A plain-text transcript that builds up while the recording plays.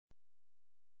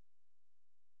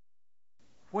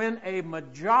when a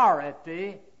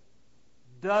majority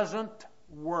doesn't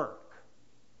work.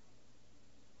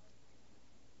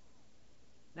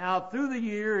 Now, through the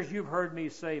years, you've heard me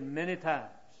say many times,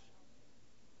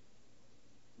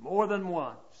 more than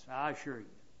once, I assure you,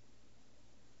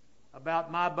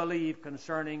 about my belief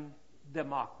concerning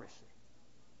democracy.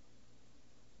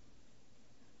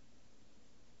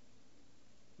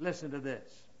 Listen to this.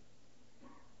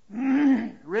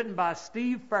 Written by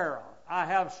Steve Farrell. I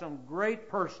have some great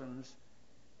persons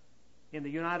in the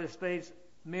United States,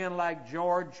 men like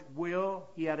George Will.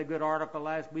 He had a good article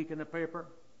last week in the paper.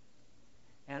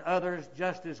 And others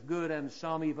just as good and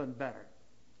some even better.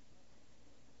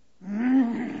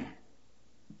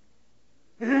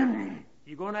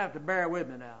 You're going to have to bear with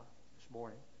me now this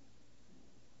morning.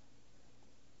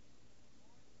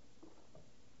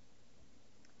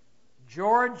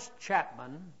 George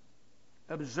Chapman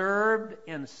observed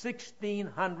in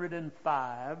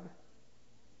 1605,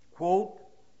 quote,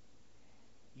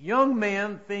 "Young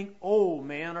men think old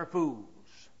men are fools,"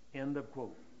 end of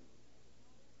quote.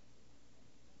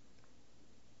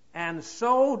 And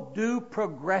so do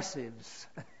progressives.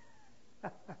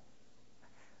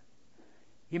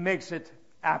 He makes it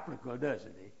applicable,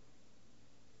 doesn't he?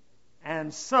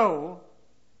 And so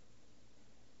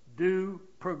do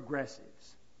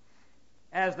progressives.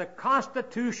 As the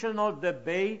constitutional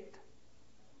debate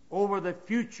over the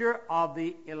future of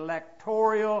the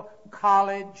Electoral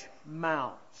College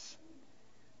mounts.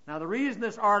 Now, the reason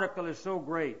this article is so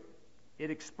great,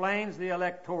 it explains the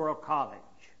Electoral College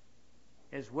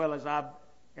as well as I've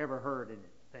ever heard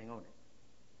anything on it.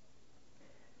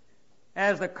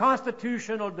 As the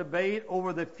constitutional debate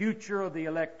over the future of the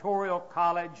Electoral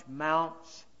College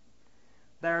mounts,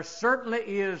 there certainly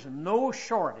is no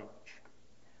shortage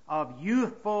of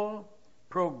youthful,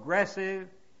 progressive,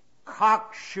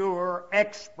 cocksure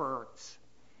experts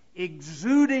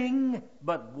exuding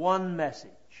but one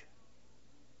message.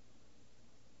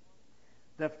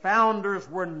 The founders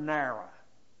were narrow,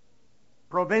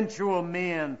 provincial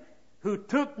men who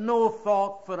took no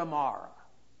thought for tomorrow,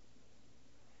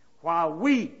 while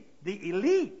we, the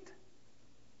elite,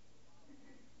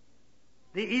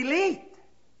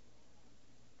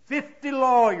 50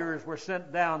 lawyers were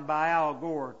sent down by Al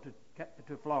Gore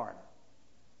to Florida.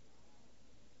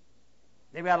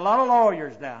 They've got a lot of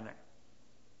lawyers down there.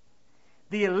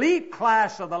 The elite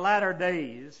class of the latter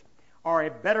days are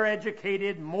a better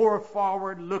educated, more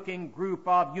forward-looking group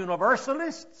of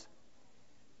universalists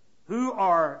who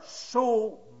are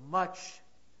so much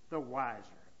the wiser.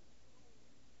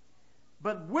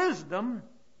 But wisdom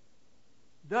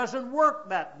doesn't work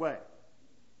that way.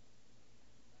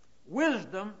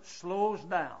 Wisdom slows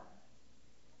down,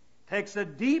 takes a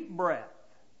deep breath,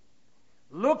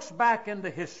 looks back into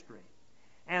history,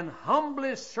 and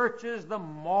humbly searches the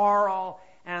moral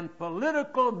and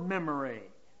political memory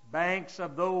banks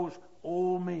of those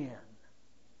old men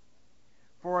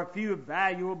for a few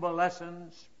valuable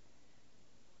lessons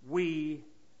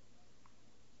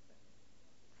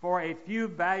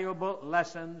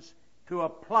to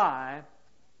apply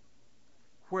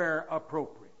where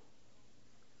appropriate.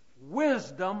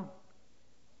 Wisdom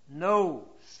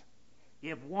knows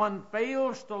if one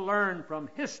fails to learn from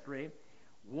history,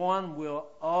 one will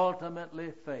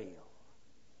ultimately fail.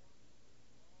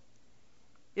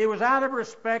 It was out of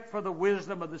respect for the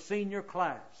wisdom of the senior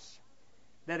class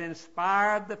that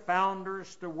inspired the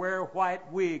founders to wear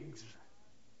white wigs,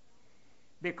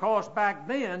 because back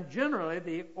then, generally,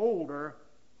 the older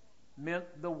meant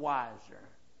the wiser.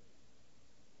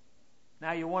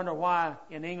 Now you wonder why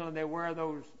in England they wear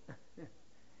those.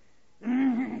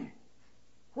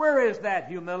 Where is that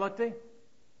humility,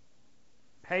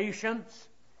 patience,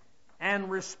 and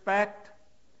respect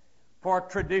for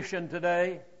tradition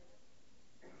today?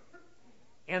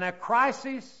 In a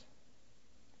crisis,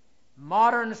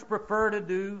 moderns prefer to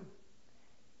do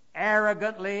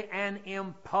arrogantly and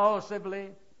impulsively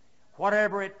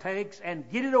whatever it takes and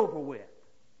get it over with,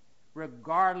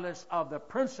 regardless of the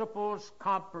principles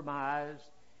compromised,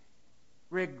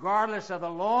 regardless of the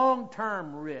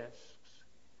long-term risks,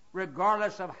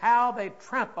 regardless of how they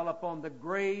trample upon the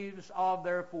graves of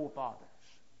their forefathers.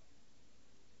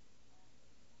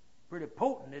 Pretty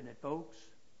potent, isn't it, folks?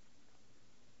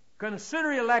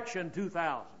 Consider election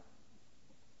 2000.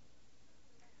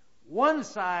 One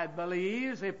side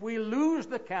believes if we lose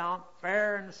the count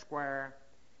fair and square,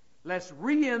 let's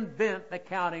reinvent the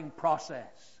counting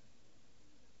process.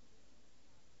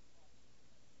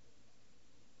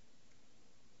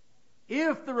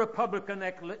 If the Republican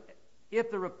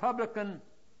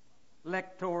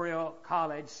electoral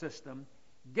college system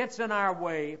gets in our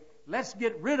way, let's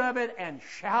get rid of it and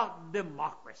shout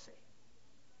democracy.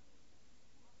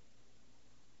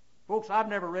 Folks, I've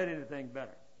never read anything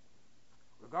better.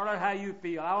 Regardless of how you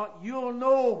feel, you'll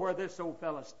know where this old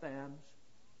fella stands.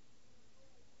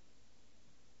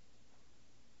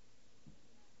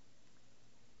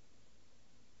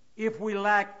 If we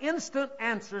lack instant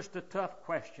answers to tough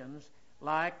questions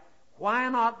like, why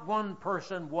not one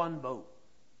person, one vote?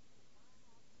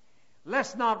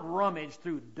 Let's not rummage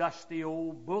through dusty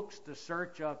old books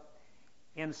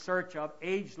in search of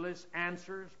ageless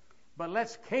answers, but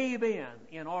let's cave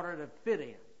in order to fit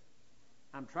in.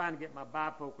 I'm trying to get my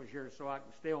bifocals here so I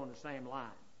can stay on the same line.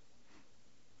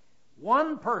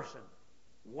 One person,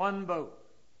 one vote.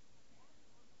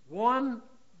 One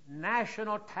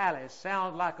national tally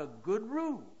sounds like a good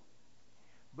rule.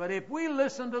 But if we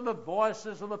listen to the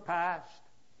voices of the past,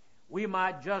 we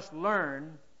might just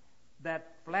learn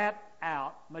that flat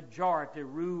out majority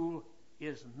rule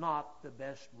is not the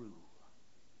best rule.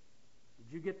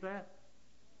 Did you get that?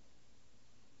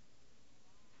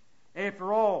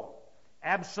 After all,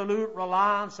 absolute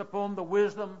reliance upon the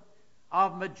wisdom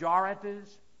of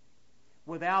majorities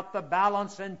without the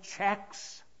balance and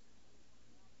checks.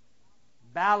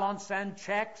 Balance and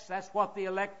checks, that's what the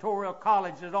Electoral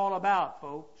College is all about,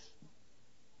 folks.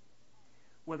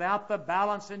 Without the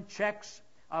balance and checks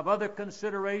of other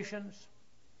considerations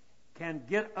can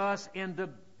get us into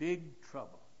big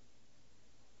trouble.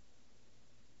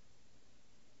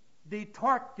 De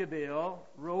Tocqueville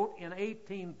wrote in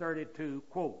 1832,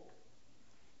 quote,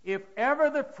 "If ever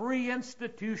the free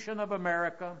institutions of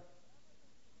America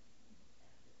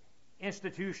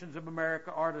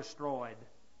are destroyed,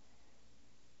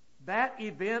 that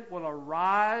event will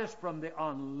arise from the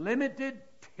unlimited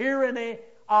tyranny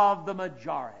of the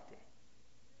majority."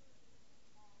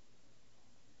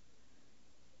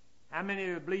 How many of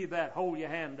you believe that? Hold your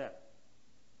hand up.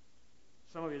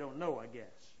 Some of you don't know, I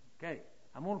guess. Okay,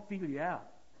 I'm going to feel you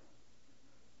out.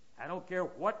 I don't care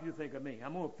what you think of me.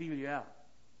 I'm going to feel you out.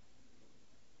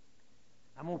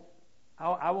 I want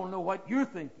to know what you're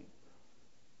thinking.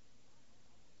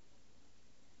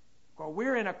 Well,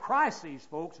 we're in a crisis,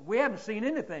 folks. We haven't seen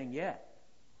anything yet.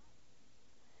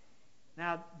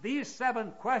 Now, these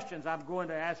 7 questions I'm going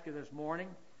to ask you this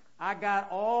morning, I got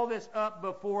all this up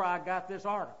before I got this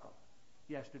article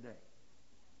yesterday.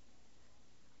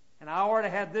 And I already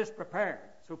had this prepared,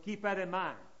 so keep that in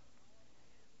mind.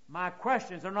 My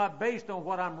questions are not based on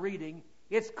what I'm reading.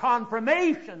 It's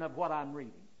confirmation of what I'm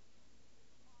reading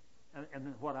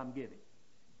and what I'm giving.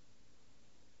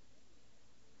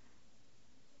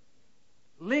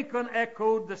 Lincoln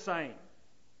echoed the same.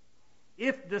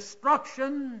 If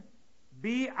destruction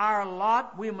be our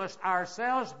lot, we must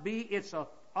ourselves be its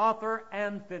author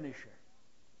and finisher.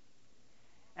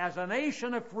 As a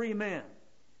nation of free men,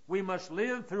 we must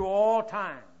live through all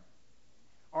time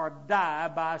or die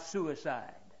by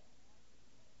suicide.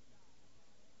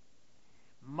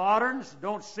 Moderns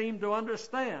don't seem to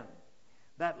understand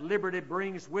that liberty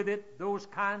brings with it those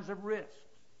kinds of risks,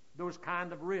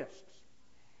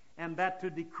 and that to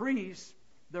decrease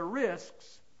the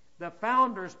risks, the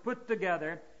founders put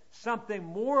together something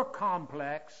more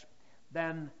complex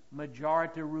than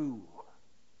majority rule,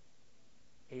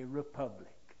 a republic.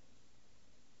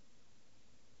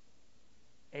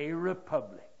 A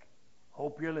republic.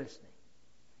 Hope you're listening.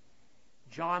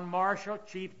 John Marshall,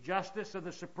 Chief Justice of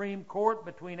the Supreme Court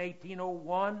between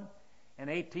 1801 and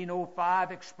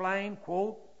 1805, explained,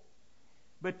 quote,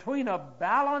 "Between a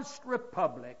balanced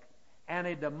republic and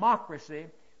a democracy,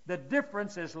 the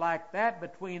difference is like that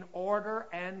between order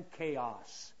and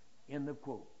chaos," in the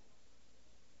quote.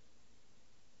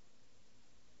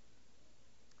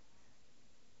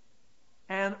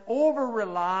 An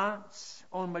over-reliance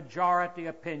on majority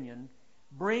opinion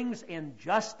brings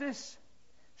injustice,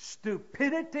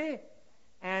 stupidity,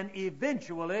 and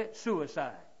eventually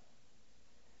suicide.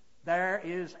 There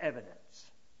is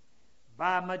evidence.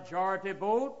 By majority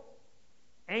vote,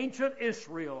 ancient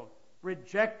Israel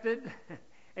rejected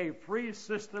a free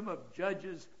system of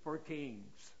judges for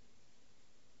kings.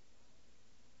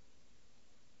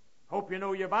 Hope you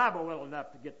know your Bible well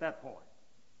enough to get that point.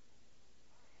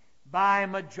 By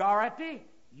majority,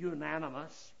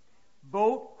 unanimous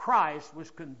vote, Christ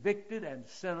was convicted and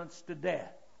sentenced to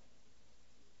death.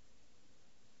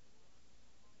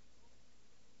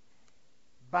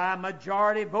 By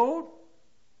majority vote,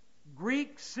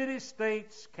 Greek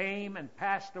city-states came and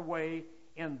passed away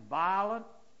in violent,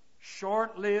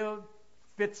 short-lived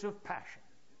fits of passion.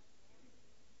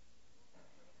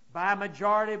 By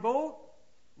majority vote,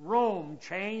 Rome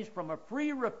changed from a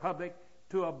free republic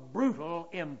to a brutal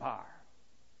empire.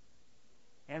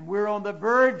 And we're on the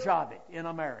verge of it in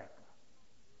America.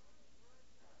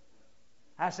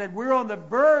 I said, we're on the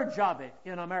verge of it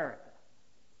in America.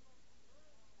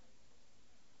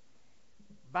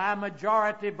 By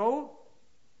majority vote,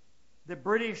 the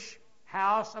British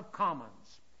House of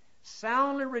Commons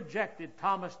soundly rejected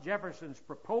Thomas Jefferson's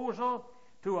proposal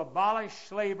to abolish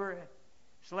slavery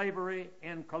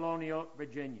in colonial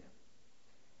Virginia.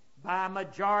 By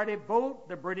majority vote,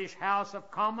 the British House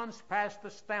of Commons passed the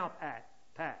Stamp Act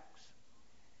tax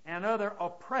and other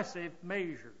oppressive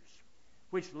measures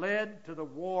which led to the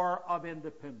War of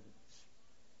Independence.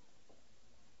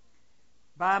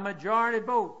 By majority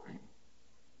vote,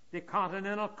 the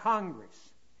Continental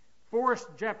Congress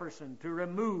forced Jefferson to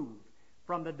remove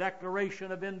from the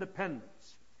Declaration of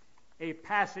Independence a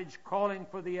passage calling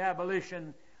for the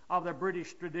abolition of the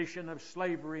British tradition of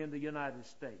slavery in the United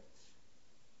States.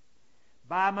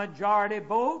 By majority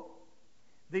vote,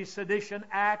 the Sedition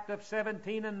Act of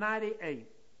 1798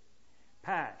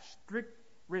 passed,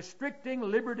 restricting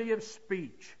liberty of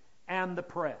speech and the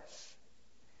press.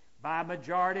 By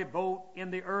majority vote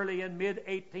in the early and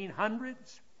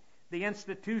mid-1800s, the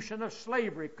institution of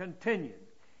slavery continued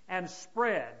and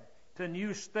spread to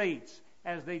new states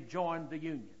as they joined the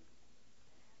Union.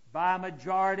 By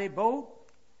majority vote,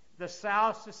 the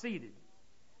South seceded,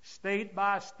 state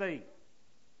by state,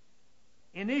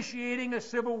 initiating a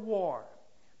civil war,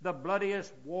 the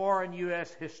bloodiest war in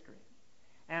U.S. history,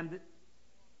 and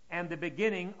the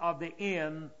beginning of the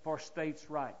end for states'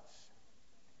 rights.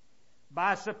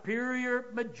 By superior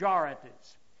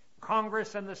majorities,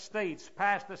 Congress and the states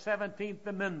passed the 17th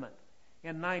Amendment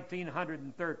in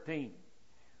 1913,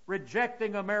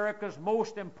 rejecting America's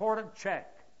most important check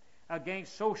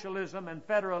against socialism and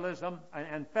federalism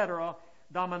and federal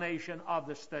domination of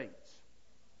the states.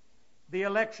 The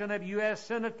election of U.S.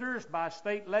 senators by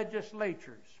state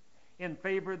legislatures in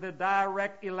favor of the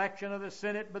direct election of the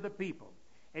Senate by the people.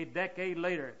 A decade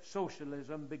later,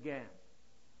 socialism began.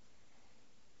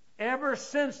 Ever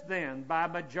since then, by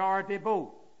majority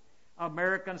vote,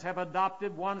 Americans have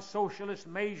adopted one socialist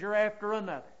measure after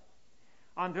another,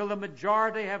 until the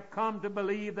majority have come to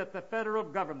believe that the federal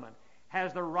government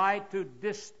has the right to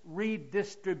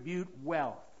redistribute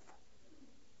wealth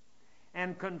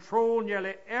and control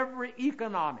nearly every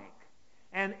economic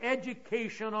and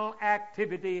educational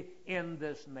activity in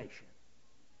this nation.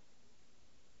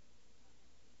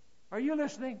 Are you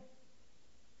listening?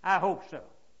 I hope so.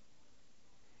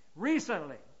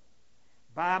 Recently,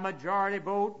 by majority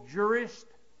vote, jurists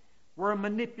were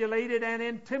manipulated and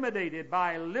intimidated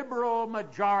by liberal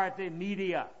majority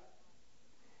media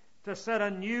to set a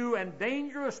new and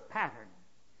dangerous pattern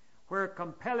where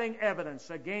compelling evidence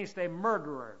against a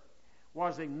murderer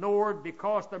was ignored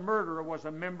because the murderer was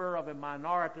a member of a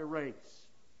minority race.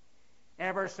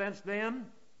 Ever since then,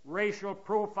 racial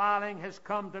profiling has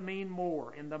come to mean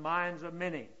more in the minds of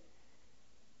many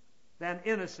than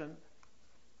innocence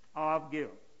of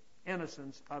guilt.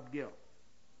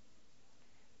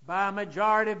 By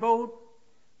majority vote,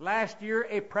 last year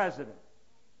a president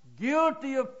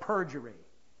guilty of perjury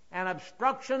and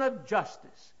obstruction of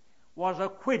justice was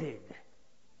acquitted.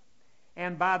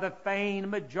 And by the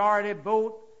feigned majority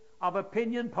vote of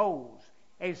opinion polls,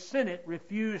 a Senate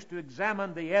refused to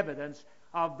examine the evidence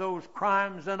of those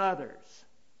crimes and others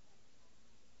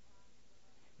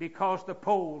because the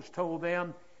polls told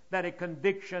them that a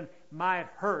conviction might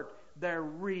hurt their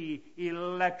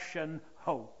re-election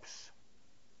hopes.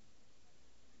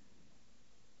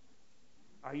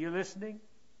 Are you listening?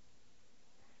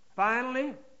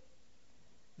 Finally,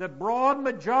 the broad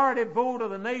majority vote of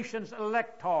the nation's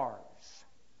electors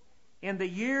in the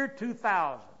year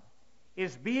 2000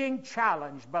 is being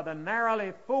challenged by the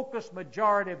narrowly focused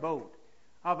majority vote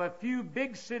of a few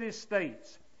big city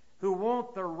states who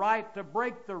want the right to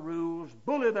break the rules,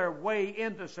 bully their way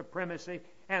into supremacy,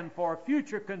 and for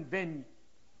future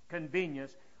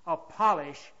convenience,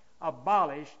 abolish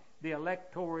the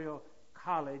electoral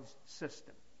college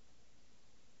system.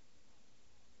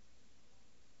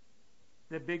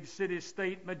 The big city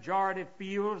state majority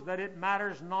feels that it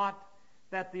matters not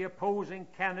that the opposing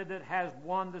candidate has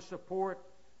won the support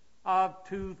of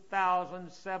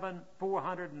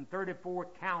 2,434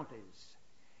 counties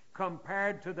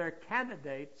compared to their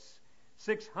candidates'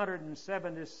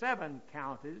 677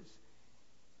 counties,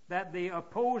 that the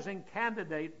opposing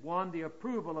candidate won the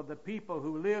approval of the people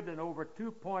who lived in over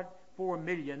 2.4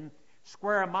 million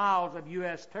square miles of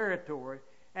U.S. territory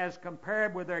as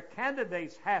compared with their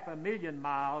candidate's 500,000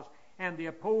 miles, and the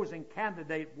opposing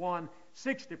candidate won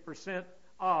 60%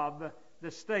 of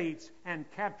the states and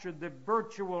captured the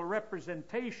virtual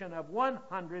representation of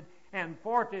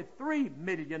 143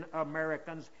 million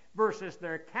Americans versus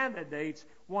their candidates'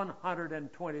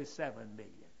 127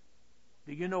 million.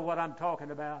 Do you know what I'm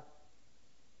talking about?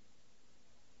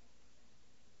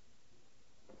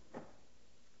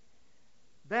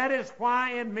 That is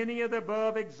why in many of the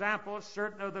above examples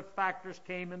certain other factors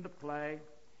came into play,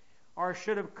 or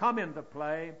should have come into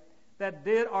play, that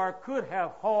did or could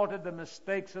have halted the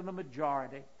mistakes of the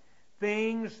majority.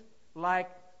 Things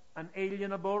like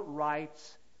unalienable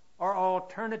rights, or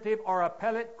alternative or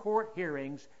appellate court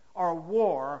hearings, or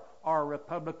war, or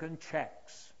Republican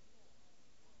checks.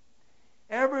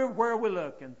 Everywhere we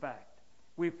look, in fact,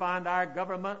 we find our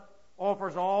government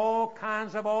offers all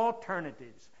kinds of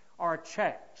alternatives or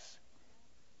checks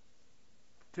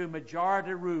to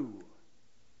majority rule,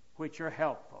 which are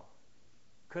helpful.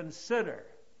 Consider,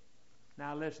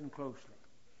 now listen closely,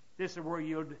 this is where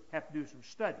you'll have to do some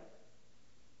study,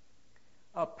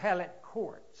 appellate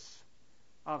courts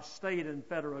of state and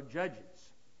federal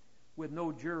judges with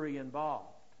no jury involved.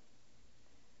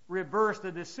 Reverse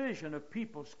the decision of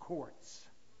people's courts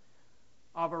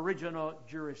of original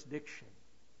jurisdiction.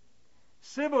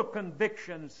 Civil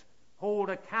convictions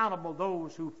hold accountable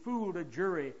those who fooled a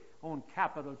jury on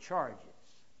capital charges.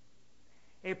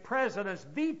 A president's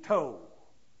veto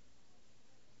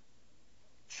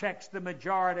checks the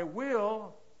majority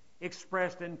will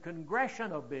expressed in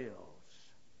congressional bills.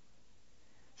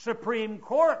 Supreme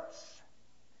courts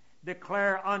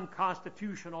declare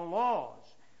unconstitutional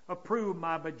laws approved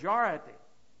by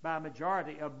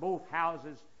majority of both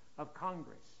houses of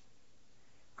Congress.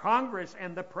 Congress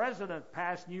and the president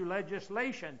pass new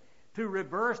legislation to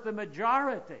reverse the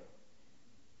majority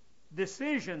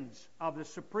decisions of the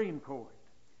Supreme Court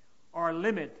or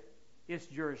limit its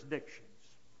jurisdictions.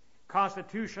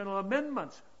 Constitutional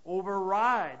amendments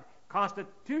override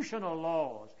constitutional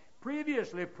laws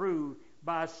previously approved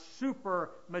by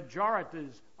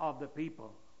supermajorities of the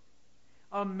people.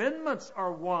 Amendments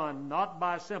are won not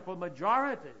by simple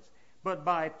majorities, but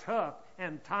by tough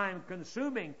and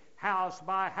time-consuming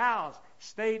house-by-house,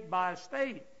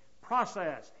 state-by-state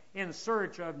process in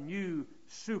search of new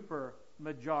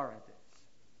supermajorities.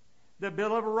 The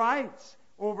Bill of Rights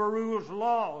overrules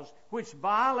laws which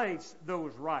violates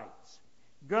those rights.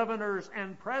 Governors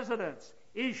and presidents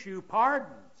issue pardons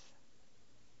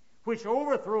which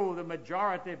overthrow the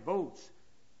majority votes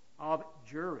of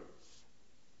juries.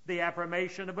 The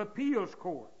affirmation of appeals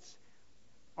courts,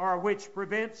 or which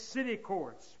prevents city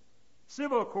courts,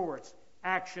 civil courts,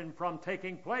 action from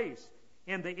taking place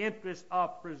in the interest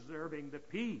of preserving the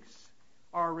peace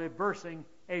or reversing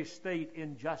a state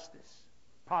injustice,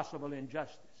 possible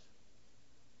injustice.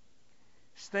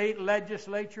 State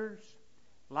legislatures,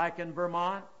 like in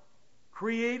Vermont,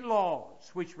 create laws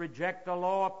which reject a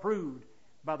law approved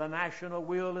by the national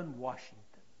will in Washington.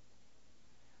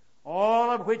 All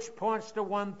of which points to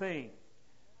one thing: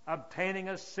 obtaining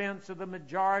a sense of the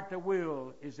majority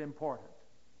will is important.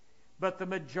 But the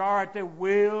majority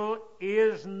will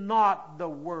is not the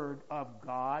Word of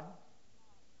God.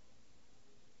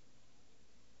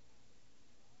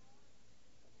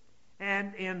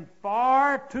 And in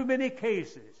far too many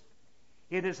cases,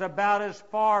 it is about as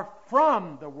far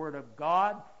from the Word of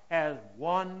God as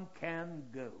one can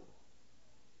go.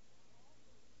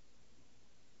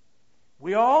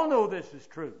 We all know this is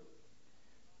true.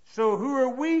 So who are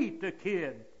we to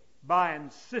kid by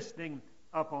insisting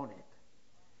upon it?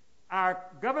 Our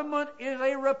government is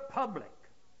a republic.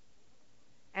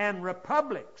 And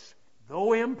republics,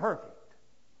 though imperfect,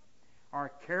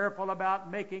 are careful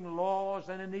about making laws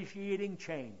and initiating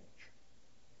change.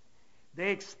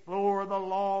 They explore the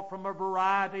law from a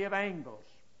variety of angles,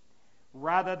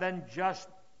 rather than just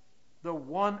the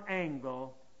one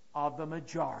angle of the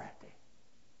majority.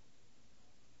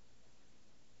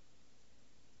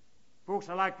 Folks,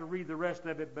 I like to read the rest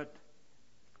of it, but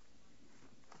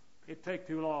it'd take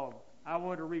too long. I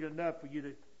want to read enough for you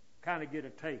to kind of get a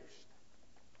taste.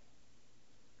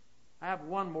 I have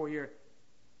one more here.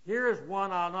 Here is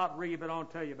one I'll not read, but I'll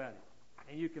tell you about it,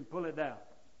 and you can pull it down.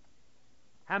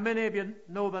 How many of you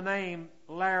know the name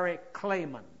Larry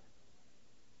Clayman?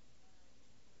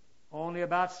 Only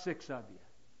about 6 of you.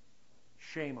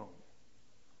 Shame on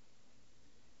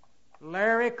you.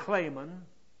 Larry Clayman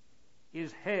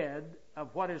is head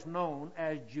of what is known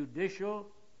as judicial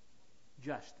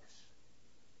justice.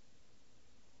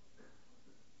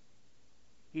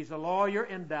 He's a lawyer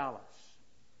in Dallas.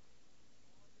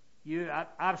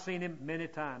 I've seen him many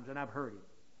times, and I've heard him.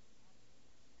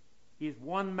 He's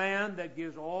one man that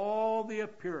gives all the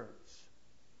appearance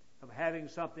of having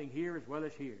something here as well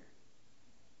as here.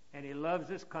 And he loves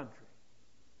this country.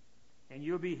 And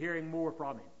you'll be hearing more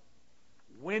from him.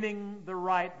 Winning the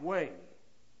Right Way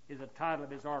is the title of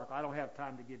his article. I don't have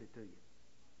time to give it to you.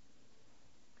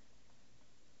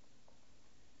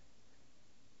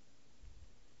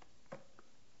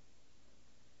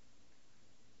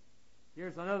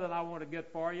 Here's another that I want to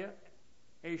get for you.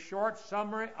 a short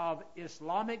summary of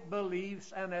Islamic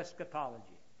beliefs and eschatology.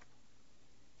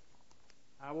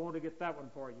 I want to get that one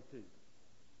for you too.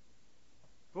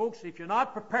 Folks, if you're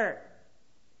not prepared,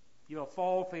 you'll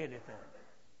fall for anything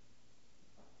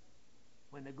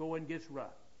when the going gets rough.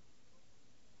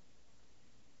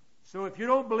 So if you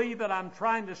don't believe that I'm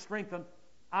trying to strengthen,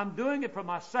 I'm doing it for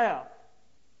myself,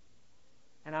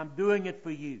 and I'm doing it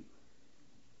for you.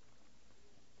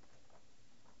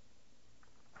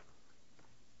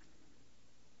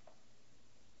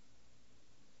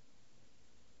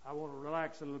 I want to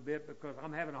relax a little bit because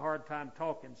I'm having a hard time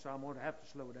talking, so I'm going to have to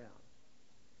slow down.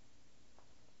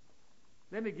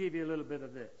 Let me give you a little bit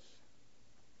of this.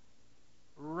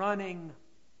 Running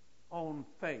on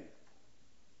faith.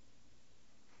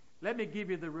 Let me give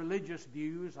you the religious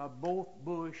views of both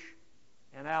Bush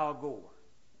and Al Gore.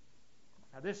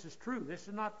 Now, this is true. This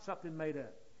is not something made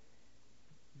up.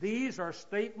 These are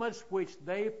statements which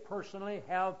they personally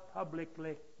have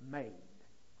publicly made.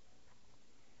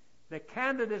 The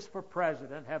candidates for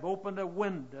president have opened a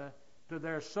window to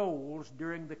their souls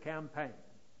during the campaign.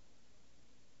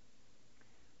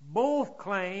 Both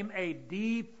claim a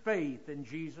deep faith in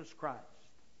Jesus Christ,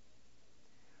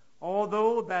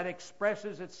 although that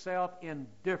expresses itself in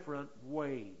different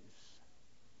ways.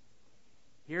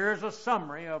 Here's a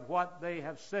summary of what they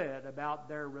have said about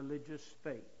their religious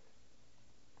faith.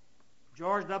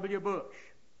 George W. Bush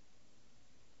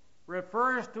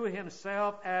refers to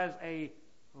himself as a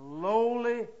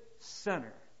lowly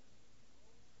sinner.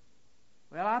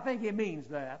 Well, I think he means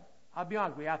that. I'll be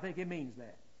honest with you, I think he means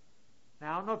that.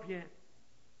 Now, I don't know if you...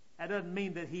 That doesn't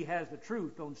mean that he has the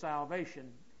truth on salvation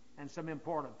and some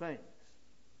important things.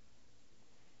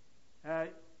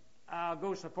 I'll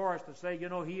go so far as to say,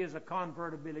 he is a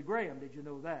convert of Billy Graham. Did you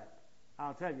know that?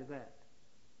 I'll tell you that.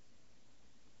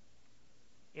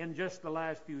 In just the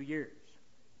last few years.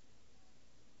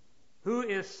 Who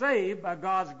is saved by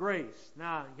God's grace.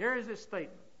 Now, here is his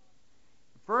statement.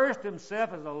 First,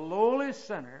 himself as a lowly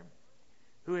sinner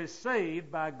who is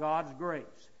saved by God's grace.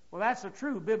 Well, that's a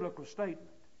true biblical statement.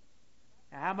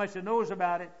 Now, how much he knows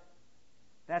about it,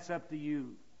 that's up to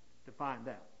you to find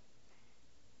out.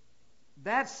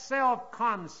 That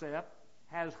self-concept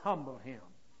has humbled him,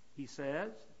 he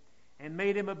says, and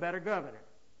made him a better governor,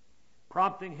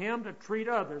 prompting him to treat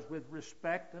others with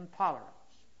respect and tolerance.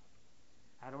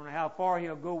 I don't know how far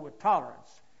he'll go with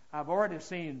tolerance. I've already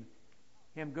seen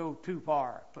him go too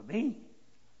far for me.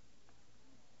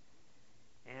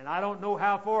 And I don't know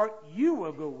how far you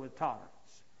will go with tolerance.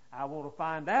 I want to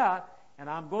find out, and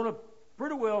I'm going to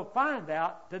pretty well find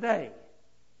out today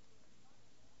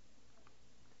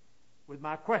with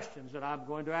my questions that I'm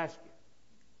going to ask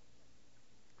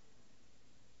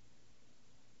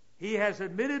you. He has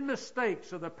admitted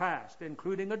mistakes of the past,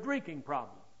 including a drinking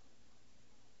problem,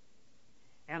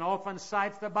 and often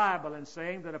cites the Bible in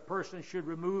saying that a person should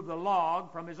remove the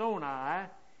log from his own eye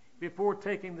before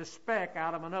taking the speck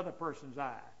out of another person's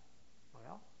eye.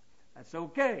 Well, that's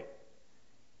okay.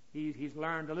 He's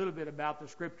learned a little bit about the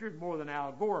Scriptures more than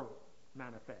Al Gore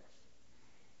manifests.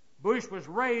 Bush was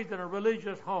raised in a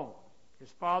religious home.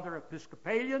 His father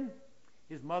Episcopalian,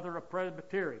 his mother a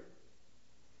Presbyterian.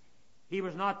 He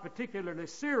was not particularly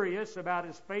serious about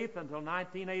his faith until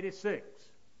 1986,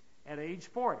 at age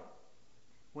 40,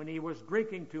 when he was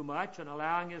drinking too much and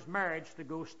allowing his marriage to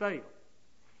go stale.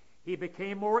 He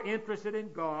became more interested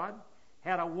in God,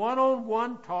 had a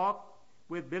one-on-one talk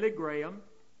with Billy Graham,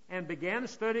 and began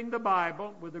studying the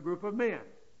Bible with a group of men.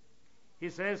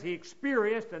 He says he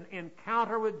experienced an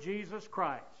encounter with Jesus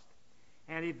Christ,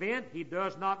 an event he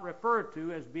does not refer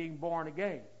to as being born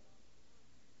again.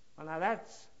 Well, now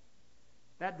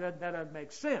that doesn't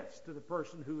make sense to the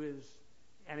person who is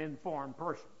an informed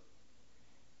person.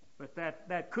 But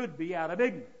that could be out of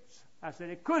ignorance. I said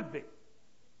it could be.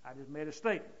 I just made a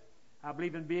statement. I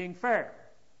believe in being fair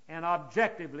and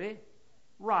objectively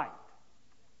right.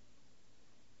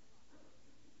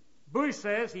 Bush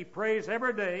says he prays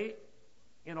every day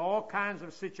in all kinds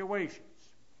of situations.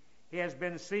 He has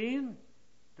been seen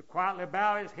to quietly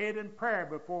bow his head in prayer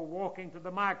before walking to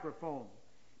the microphone,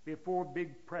 before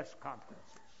big press conferences.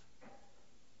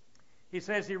 He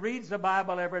says he reads the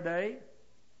Bible every day,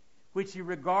 which he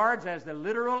regards as the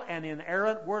literal and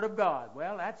inerrant Word of God.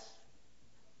 Well,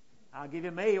 I'll give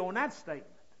him A on that statement.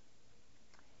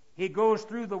 He goes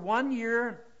through the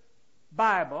one-year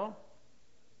Bible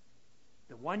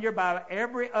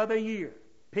every other year,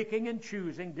 picking and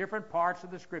choosing different parts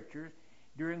of the Scriptures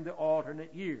during the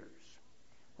alternate years.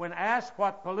 When asked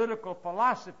what political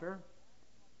philosopher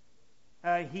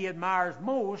he admires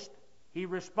most, he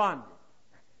responded,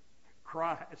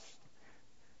 Christ.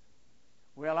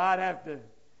 Well, I'd have to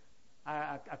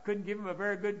I couldn't give him a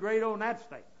very good grade on that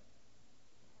statement,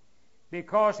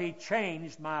 because he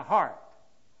changed my heart.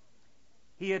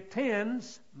 He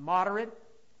attends moderate,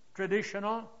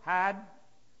 traditional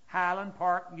Highland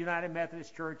Park United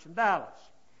Methodist Church in Dallas,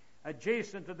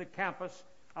 adjacent to the campus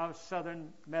of Southern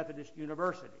Methodist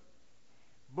University.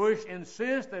 Bush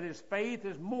insists that his faith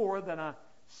is more than a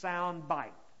sound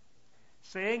bite,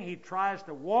 saying he tries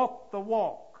to walk the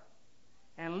walk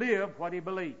and live what he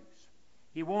believes.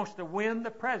 He wants to win the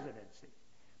presidency,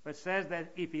 but says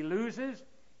that if he loses,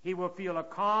 he will feel a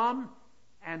calm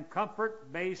and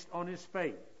comfort based on his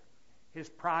faith. His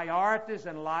priorities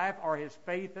in life are his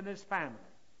faith and his family,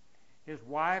 his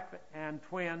wife and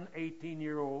twin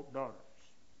 18-year-old daughters.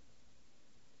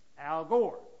 Al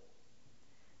Gore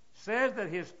says that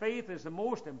his faith is the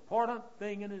most important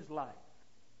thing in his life.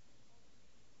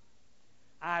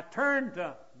 I turn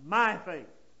to my faith.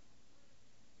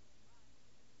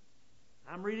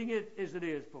 I'm reading it as it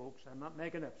is, folks. I'm not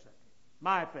making up something.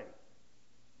 My faith.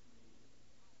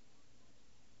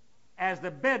 As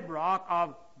the bedrock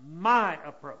of my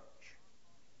approach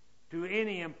to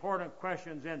any important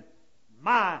questions in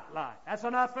my life. That's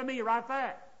enough for me right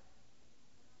there.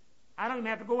 I don't even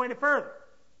have to go any further.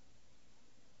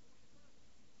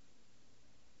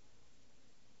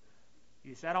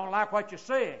 You say, I don't like what you're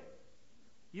saying.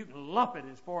 You can lump it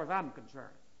as far as I'm concerned.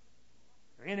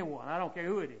 Or anyone, I don't care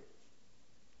who it is.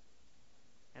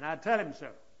 And I tell him so,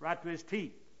 right to his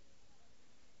teeth.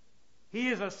 He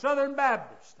is a Southern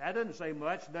Baptist. That doesn't say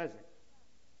much, does it?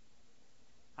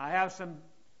 I have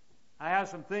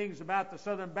some things about the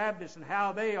Southern Baptists and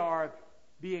how they are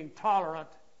being tolerant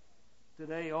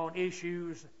today on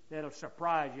issues that'll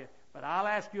surprise you. But I'll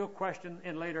ask you a question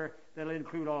and later that'll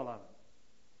include all of them.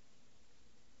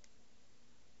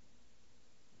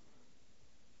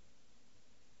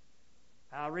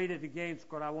 I'll read it again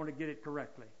because I want to get it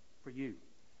correctly for you.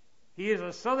 He is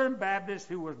a Southern Baptist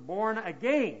who was born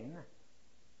again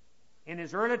in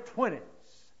his early 20s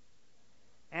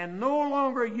and no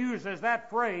longer uses that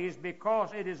phrase because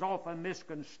it is often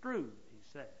misconstrued, he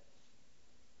says.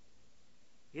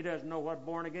 He doesn't know what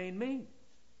born again means.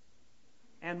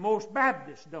 And most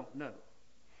Baptists don't know.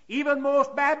 Even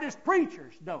most Baptist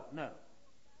preachers don't know.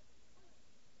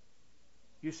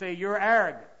 You say you're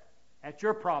arrogant. That's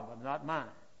your problem, not mine.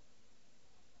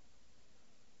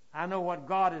 I know what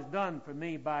God has done for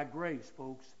me by grace,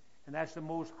 folks, and that's the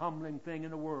most humbling thing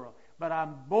in the world. But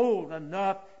I'm bold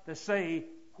enough to say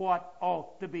what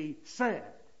ought to be said.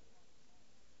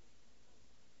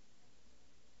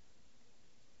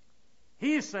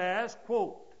 He says,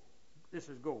 quote, this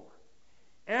is Gore,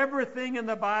 everything in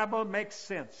the Bible makes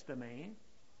sense to me.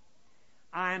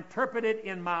 I interpret it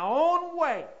in my own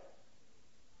way.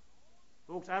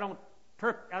 Folks, I don't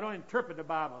interpret the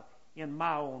Bible in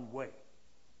my own way.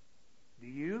 Do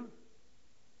you?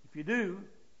 If you do,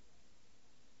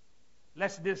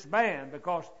 let's disband,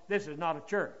 because this is not a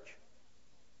church.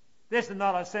 This is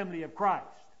not an assembly of Christ.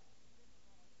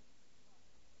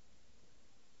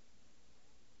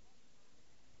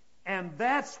 And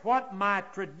that's what my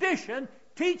tradition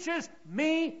teaches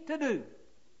me to do.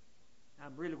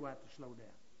 I'm really going to have to slow down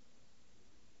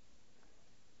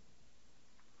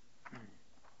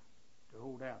to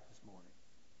hold out this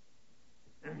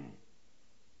morning.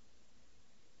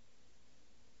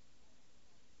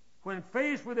 When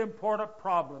faced with important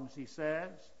problems, he says,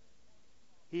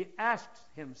 he asks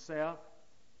himself,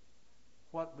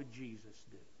 what would Jesus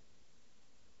do?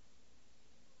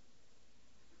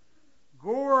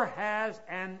 Gore has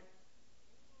an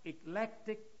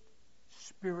eclectic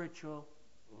spiritual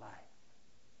life.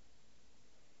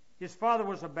 His father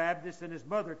was a Baptist and his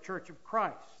mother Church of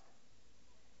Christ.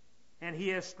 And he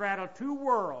has straddled two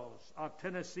worlds of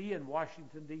Tennessee and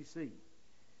Washington, D.C.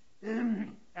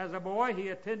 As a boy, he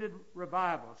attended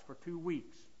revivals for 2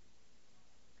 weeks.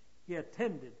 He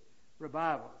attended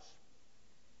revivals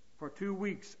for 2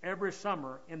 weeks every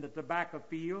summer in the tobacco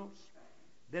fields,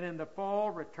 then in the fall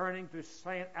returning to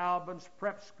St. Albans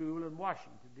Prep School in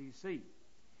Washington, D.C.,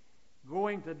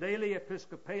 going to daily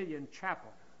Episcopalian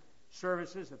chapel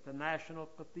services at the National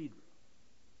Cathedral.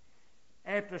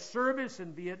 After service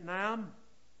in Vietnam,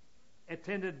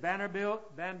 attended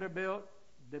Vanderbilt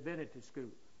Divinity School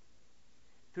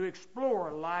to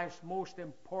explore life's most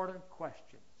important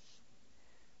questions.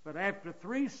 But after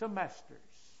 3 semesters,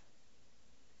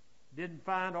 didn't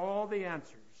find all the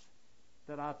answers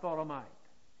that I thought I might.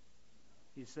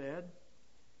 He said,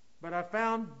 but I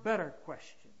found better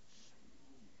questions.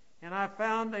 And I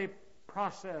found a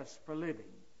process for living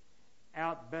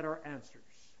out better answers.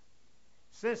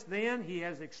 Since then, he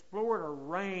has explored a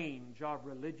range of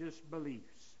religious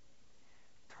beliefs,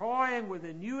 toying with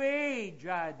the New Age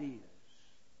ideas.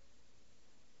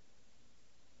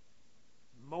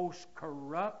 Most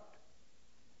corrupt,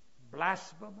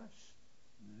 blasphemous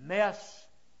mess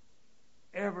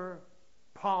ever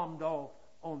palmed off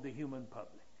on the human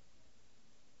public.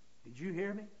 Did you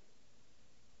hear me?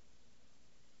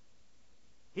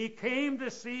 He came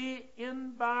to see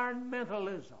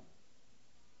environmentalism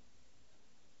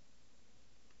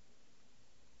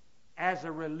as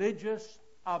a religious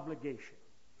obligation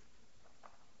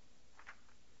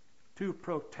to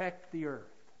protect the earth.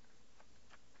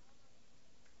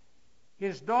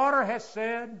 His daughter has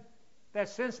said that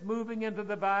since moving into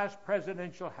the vice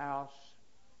presidential house,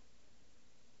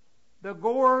 the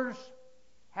Gores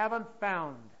haven't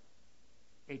found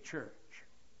a church.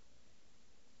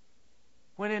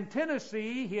 When in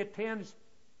Tennessee, he attends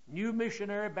New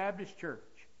Missionary Baptist Church,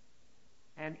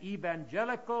 an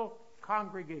evangelical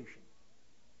congregation.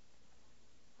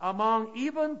 Among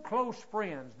even close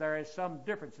friends, there is some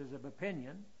differences of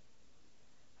opinion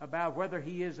about whether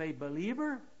he is a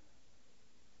believer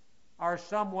or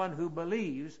someone who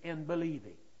believes in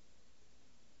believing.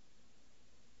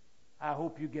 I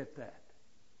hope you get that.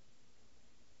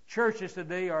 Churches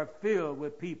today are filled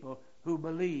with people who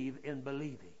believe in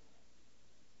believing.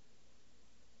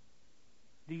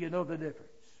 Do you know the difference?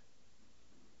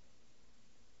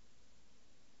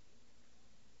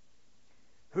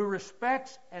 Who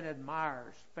respects and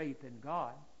admires faith in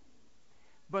God,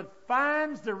 but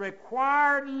finds the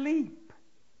required leap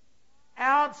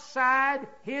outside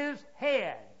his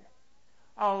head.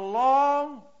 A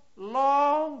long,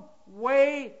 long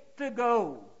way to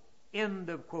go. End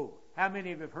of quote. How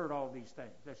many of you have heard all these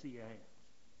things? Let's see your hands.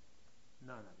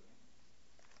 None of you.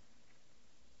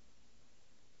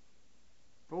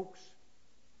 Folks,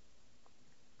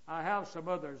 I have some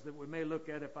others that we may look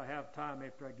at if I have time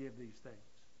after I give these things.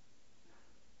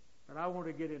 But I want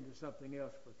to get into something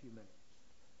else for a few minutes.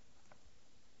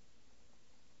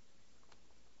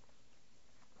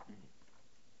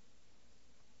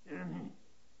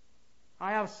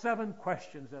 I have 7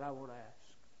 questions that I want to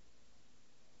ask.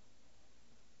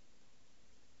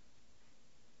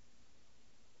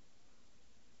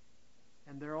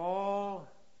 And they're all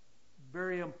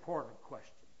very important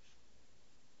questions.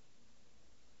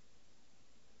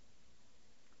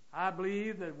 I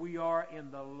believe that we are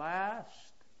in the last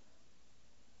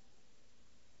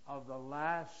of the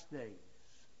last days.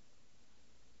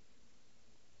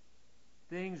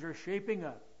 Things are shaping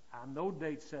up. I'm no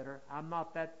date setter. I'm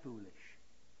not that foolish.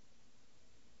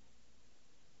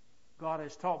 God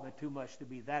has taught me too much to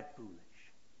be that foolish.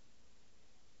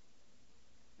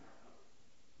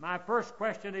 My first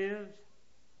question is,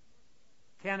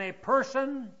 can a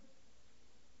person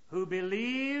who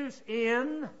believes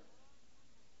in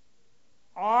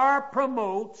or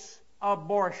promotes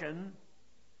abortion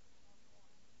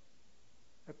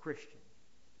a Christian?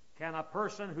 Can a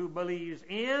person who believes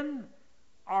in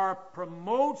or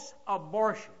promotes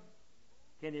abortion,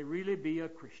 can he really be a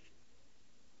Christian?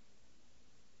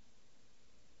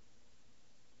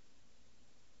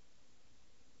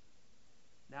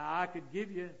 Now, I could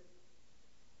give you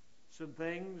some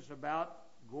things about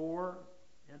Gore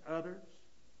and others,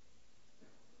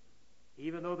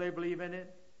 even though they believe in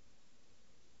it.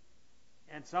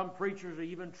 And some preachers are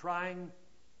even trying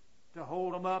to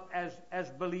hold them up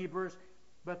as believers,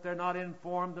 but they're not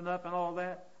informed enough and all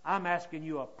that. I'm asking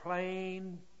you a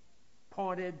plain,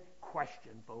 pointed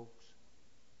question, folks.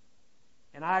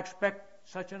 And I expect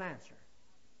such an answer.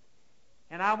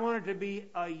 And I want it to be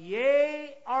a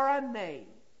yea or a nay.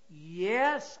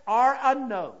 Yes or a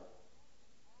no.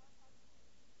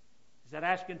 Is that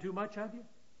asking too much of you?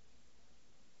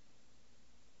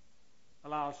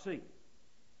 Well, I'll see.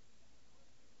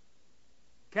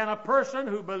 Can a person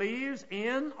who believes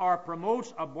in or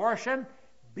promotes abortion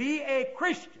be a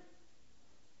Christian?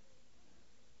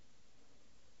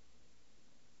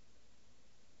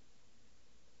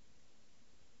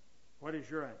 What is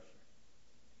your answer?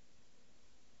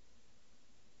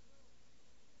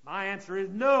 My answer is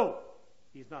no.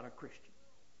 He's not a Christian.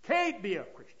 Can't be a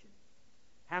Christian.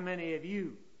 How many of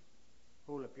you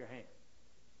hold up your hand?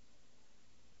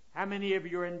 How many of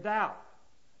you are in doubt?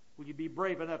 Will you be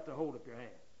brave enough to hold up your hand?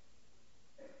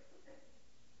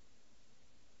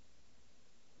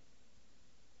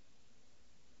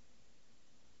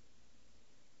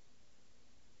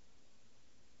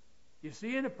 You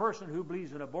see, any person who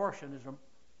believes in abortion is a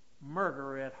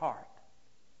murderer at heart.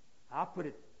 I'll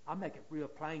make it real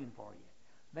plain for you.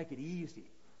 Make it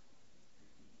easy.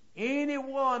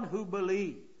 Anyone who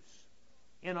believes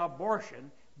in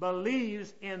abortion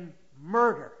believes in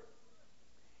murder.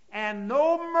 And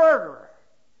no murderer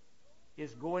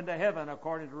is going to heaven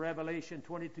according to Revelation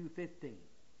 22:15.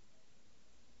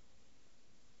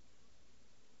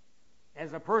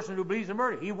 As a person who believes in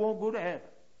murder, he won't go to heaven.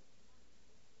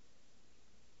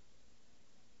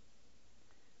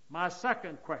 My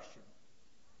second question.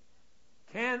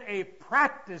 Can a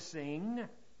practicing,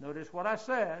 notice what I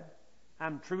said,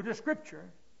 I'm true to Scripture,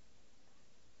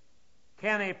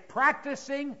 can a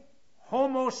practicing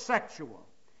homosexual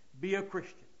be a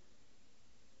Christian?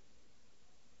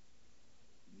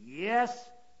 Yes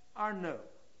or no?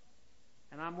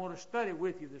 And I'm going to study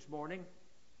with you this morning,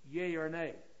 yea or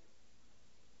nay.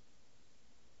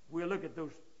 We'll look at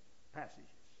those passages.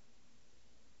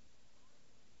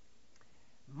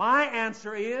 My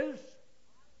answer is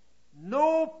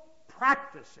no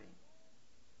practicing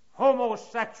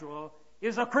homosexual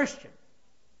is a Christian.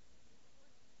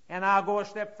 And I'll go a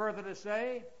step further to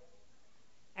say,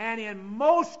 and in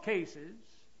most cases,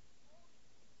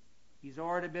 he's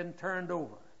already been turned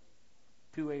over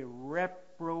to a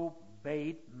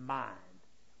reprobate mind,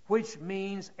 which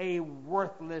means a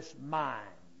worthless mind.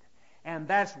 And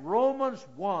that's Romans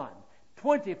 1,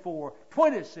 24,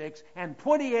 26, and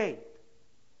 28.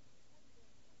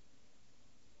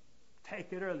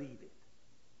 Take it or leave it.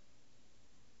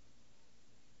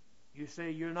 You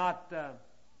say you're not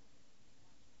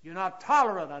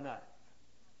tolerant enough.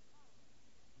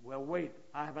 Well, wait,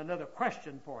 I have another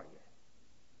question for you.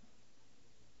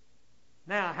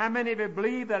 Now, how many of you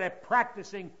believe that a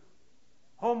practicing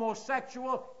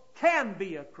homosexual can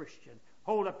be a Christian?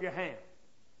 Hold up your hand.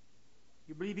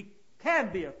 You believe he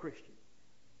can be a Christian?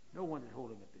 No one is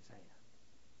holding up his hand.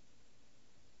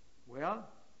 Well,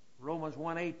 Romans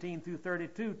 1:18 through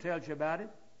 32 tells you about it.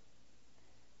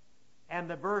 And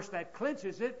the verse that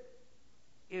clinches it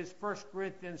is 1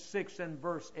 Corinthians 6 and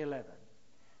verse 11.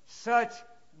 Such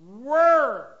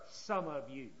were some of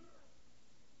you.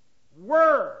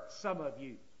 Were some of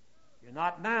you. You're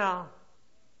not now.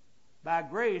 By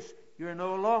grace, you're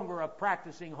no longer a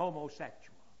practicing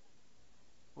homosexual.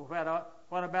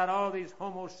 What about all these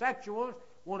homosexuals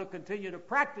who want to continue to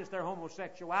practice their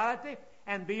homosexuality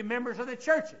and be members of the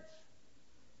churches?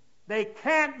 They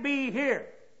can't be here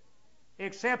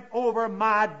except over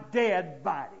my dead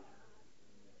body.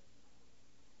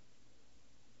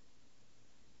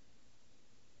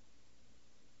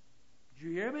 Did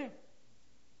you hear me?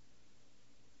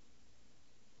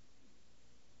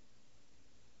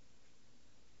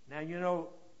 Now, you know,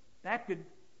 that could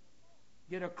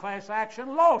get a class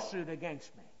action lawsuit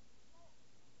against me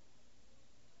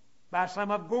by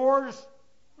some of Gore's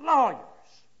lawyers.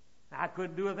 I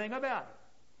couldn't do a thing about it.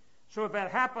 So if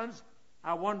that happens,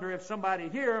 I wonder if somebody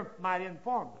here might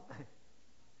inform them.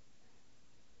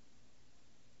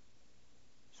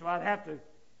 So I'd have to,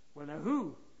 well, now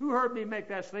who heard me make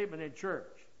that statement in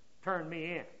church? Turned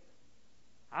me in.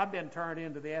 I've been turned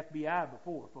into the FBI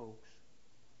before, folks.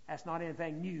 That's not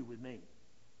anything new with me.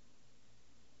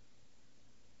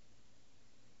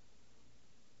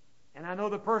 And I know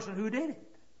the person who did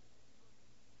it.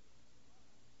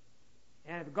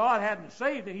 And if God hadn't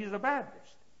saved him, he's a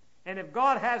Baptist. And if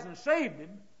God hasn't saved him,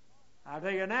 I'll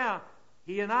tell you now,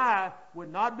 he and I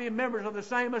would not be members of the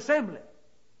same assembly.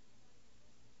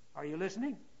 Are you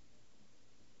listening?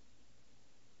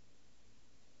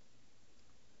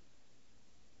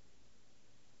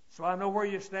 So I know where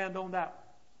you stand on that.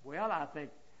 Well,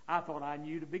 I thought I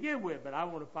knew to begin with, but I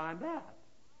want to find out.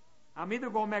 I'm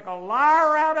either going to make a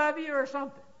liar out of you or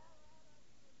something.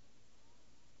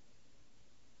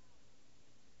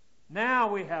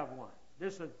 Now we have one.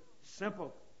 This is a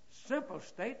simple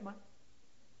statement.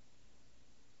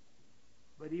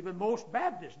 But even most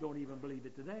Baptists don't even believe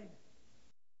it today.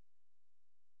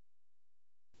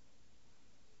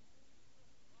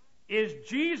 Is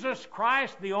Jesus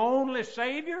Christ the only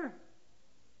Savior?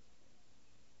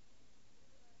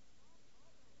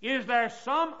 Is there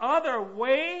some other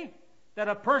way that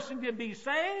a person can be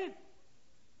saved?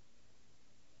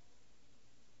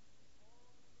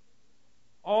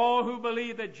 All who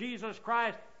believe that Jesus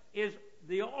Christ is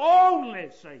the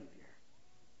only Savior.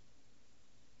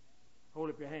 Hold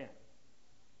up your hand.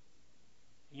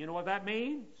 You know what that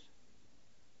means?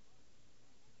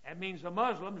 That means the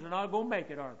Muslims are not going to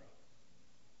make it, are they?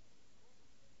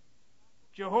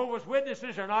 Jehovah's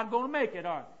Witnesses are not going to make it,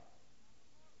 are they?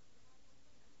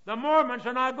 The Mormons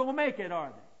are not going to make it, are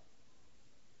they?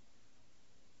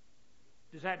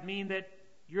 Does that mean that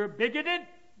you're bigoted?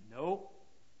 No,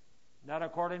 not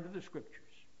according to the Scriptures.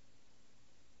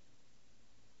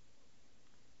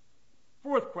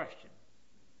 Fourth question.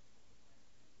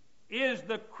 Is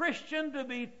the Christian to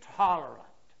be tolerant?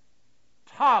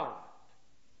 Tolerant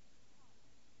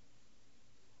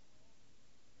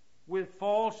with false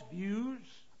false views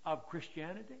of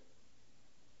Christianity.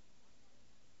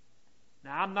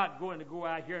 Now, I'm not going to go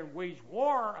out here and wage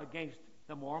war against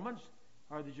the Mormons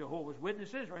or the Jehovah's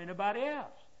Witnesses or anybody else.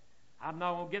 I'm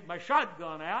not going to get my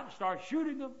shotgun out and start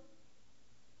shooting them.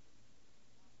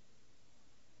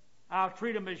 I'll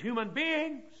treat them as human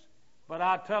beings, but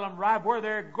I'll tell them right where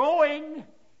they're going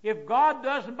if God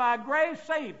doesn't by grace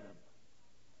save them.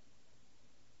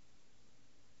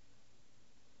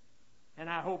 And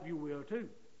I hope you will too.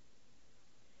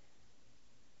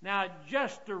 Now,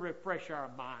 just to refresh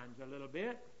our minds a little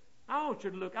bit, I want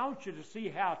you to see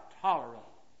how tolerant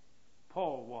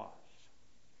Paul was.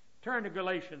 Turn to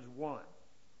Galatians 1.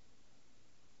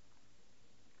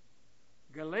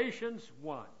 Galatians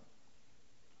 1.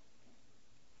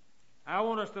 I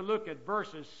want us to look at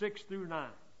verses 6 through 9.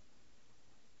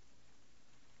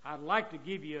 I'd like to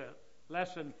give you a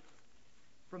lesson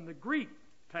from the Greek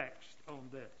text on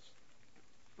this.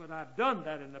 But I've done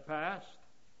that in the past.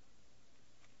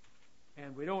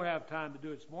 And we don't have time to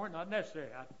do it this morning. Not necessary.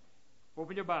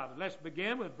 Open your Bible. Let's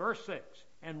begin with verse 6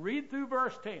 and read through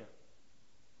verse 10.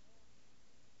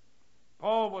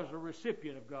 Paul was a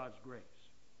recipient of God's grace.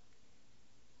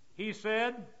 He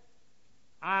said,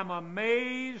 I'm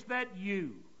amazed that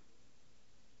you,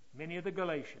 many of the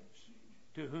Galatians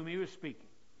to whom he was speaking,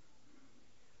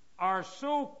 are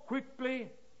so quickly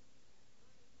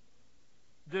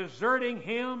deserting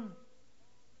him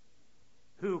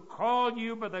who called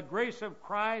you by the grace of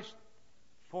Christ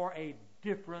for a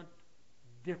different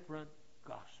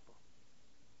gospel,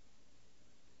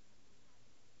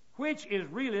 which is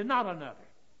really not another.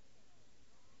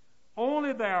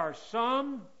 Only there are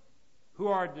some who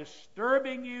are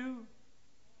disturbing you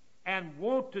and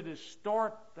want to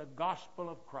distort the gospel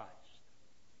of Christ.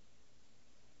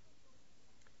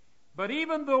 But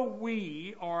even though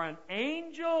we or an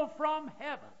angel from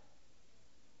heaven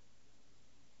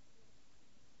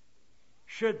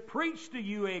should preach to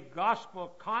you a gospel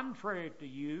contrary to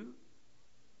you,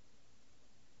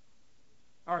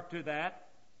 or to that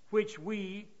which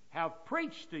we have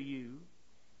preached to you,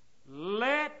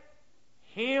 let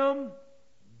him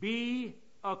be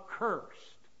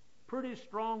accursed. Pretty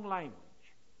strong language.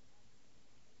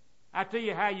 I tell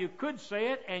you how you could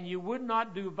say it, and you would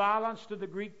not do violence to the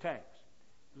Greek text.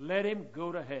 Let him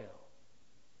go to hell.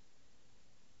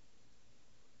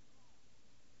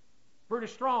 Pretty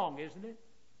strong, isn't it?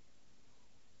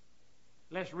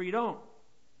 Let's read on.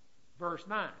 Verse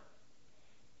 9.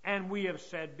 And we have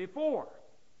said before,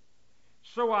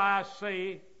 so I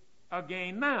say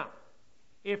again now,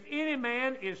 if any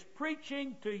man is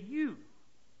preaching to you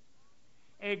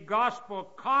a gospel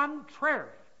contrary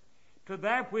to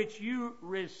that which you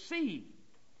received,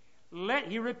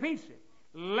 he repeats it,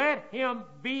 let him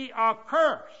be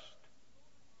accursed.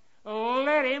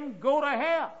 Let him go to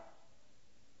hell.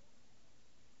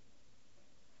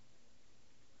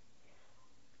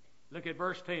 Look at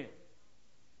verse 10.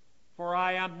 For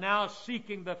I am now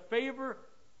seeking the favor,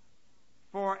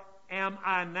 am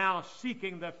I now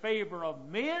seeking the favor of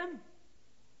men?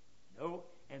 No,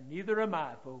 and neither am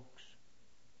I, folks.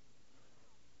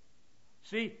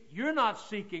 See, you're not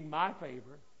seeking my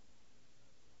favor,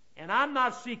 and I'm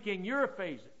not seeking your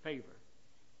favor,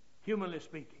 humanly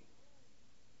speaking.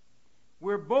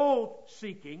 We're both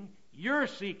seeking, you're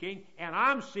seeking, and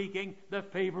I'm seeking the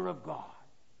favor of God.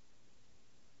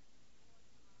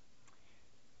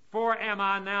 For am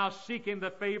I now seeking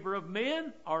the favor of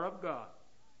men or of God?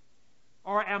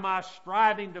 Or am I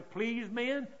striving to please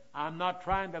men? I'm not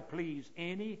trying to please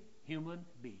any human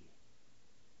being.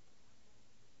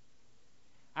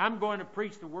 I'm going to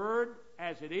preach the word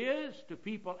as it is to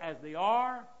people as they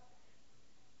are,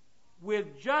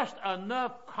 with just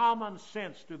enough common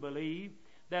sense to believe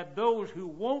that those who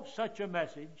want such a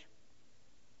message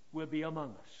will be among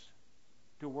us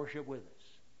to worship with us.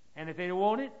 And if they don't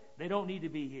want it, they don't need to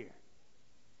be here.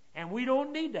 And we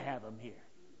don't need to have them here.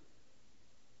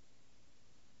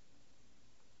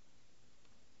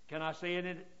 Can I say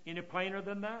it any plainer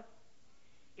than that?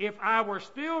 If I were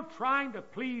still trying to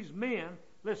please men,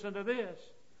 listen to this,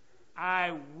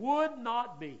 I would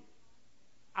not be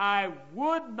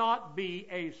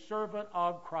a servant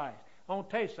of Christ. I want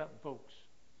to tell you something, folks.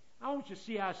 I want you to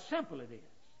see how simple it is.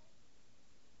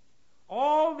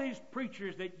 All these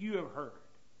preachers that you have heard,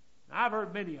 and I've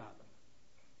heard many of them,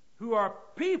 who are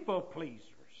people pleasers,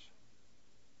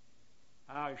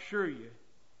 I assure you,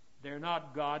 they're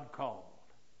not God called.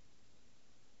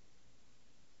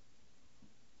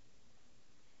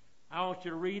 I want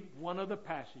you to read one other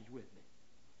passage with me.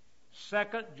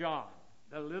 2 John,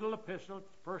 the little epistle,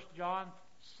 1 John,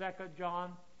 2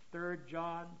 John, 3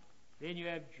 John, then you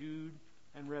have Jude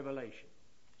and Revelation.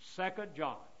 2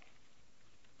 John.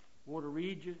 I want to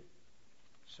read you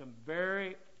some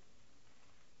very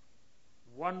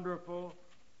wonderful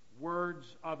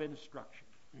words of instruction.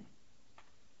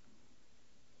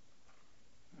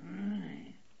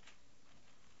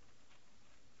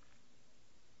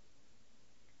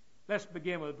 Let's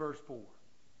begin with verse 4.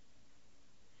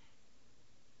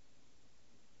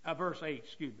 Verse 8,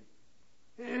 excuse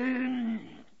me.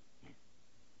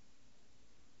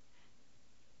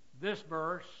 This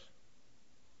verse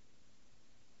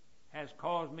has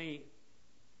caused me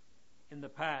in the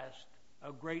past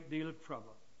a great deal of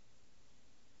trouble.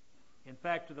 In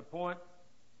fact, to the point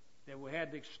that we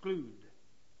had to exclude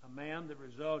a man that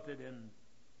resulted in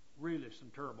really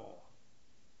some turmoil.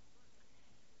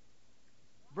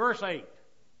 Verse 8,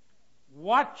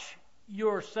 watch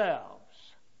yourselves.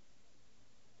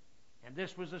 And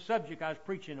this was the subject I was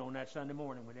preaching on that Sunday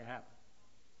morning when it happened.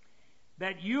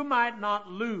 That you might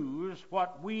not lose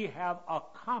what we have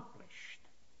accomplished,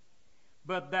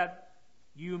 but that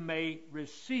you may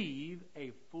receive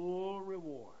a full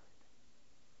reward.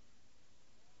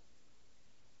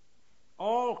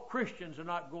 All Christians are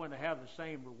not going to have the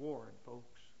same reward,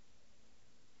 folks.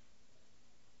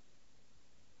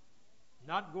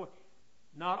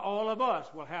 Not all of us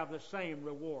will have the same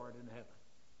reward in heaven.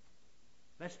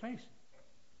 Let's face it.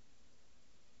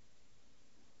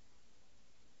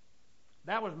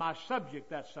 That was my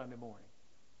subject that Sunday morning.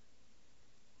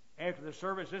 After the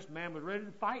service, this man was ready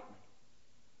to fight me.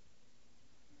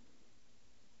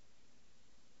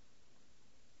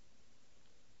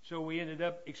 So we ended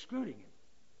up excluding him.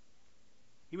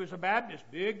 He was a Baptist,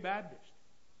 big Baptist.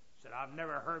 Said, I've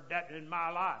never heard that in my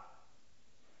life.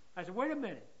 I said, wait a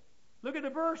minute. Look at the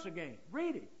verse again.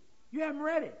 Read it. You haven't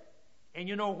read it. And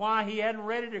you know why he hadn't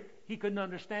read it? Or he couldn't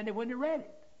understand it when he read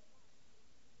it.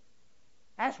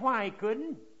 That's why he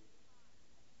couldn't.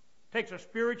 Takes a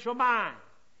spiritual mind.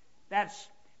 That's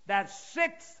that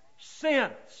sixth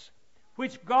sense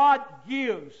which God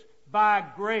gives by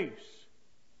grace.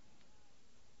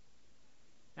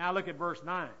 Now look at verse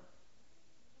 9.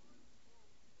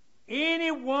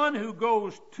 Anyone who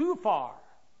goes too far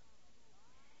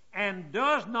and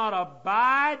does not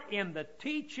abide in the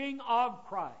teaching of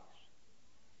Christ.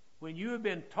 When you have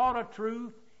been taught a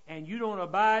truth and you don't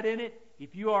abide in it,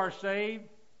 if you are saved,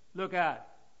 look out.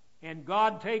 And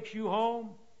God takes you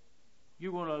home,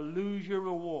 you're going to lose your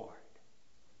reward.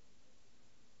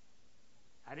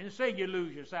 I didn't say you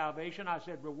lose your salvation, I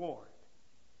said reward.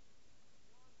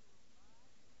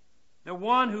 The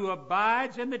one who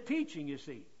abides in the teaching, you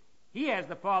see. He has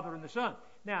the Father and the Son.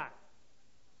 Now,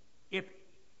 if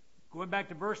going back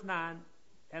to verse 9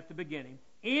 at the beginning,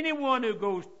 anyone who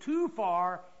goes too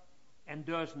far and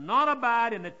does not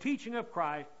abide in the teaching of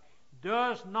Christ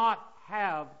does not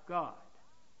have God.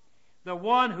 The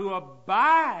one who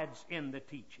abides in the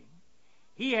teaching,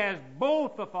 he has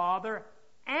both the Father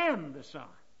and the Son.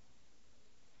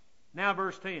 Now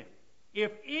verse 10.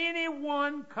 If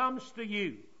anyone comes to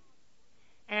you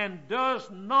and does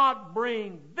not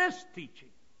bring this teaching,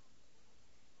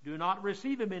 do not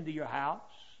receive him into your house.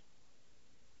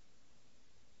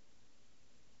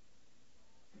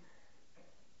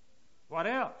 What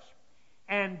else?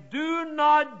 And do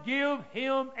not give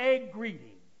him a greeting.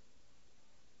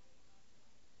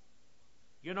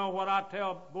 You know what I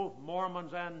tell both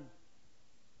Mormons and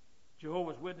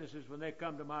Jehovah's Witnesses when they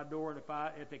come to my door, and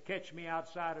if they catch me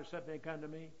outside or something, they come to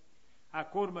me. I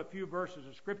quote them a few verses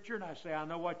of Scripture, and I say, I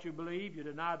know what you believe. You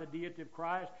deny the deity of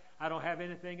Christ. I don't have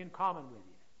anything in common with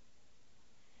you.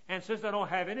 And since I don't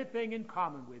have anything in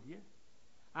common with you,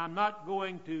 I'm not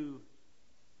going to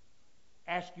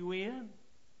ask you in,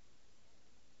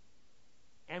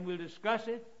 and we'll discuss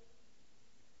it,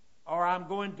 or I'm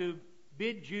going to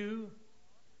bid you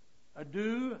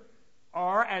adieu,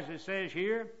 or, as it says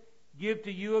here, give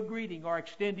to you a greeting, or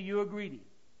extend to you a greeting.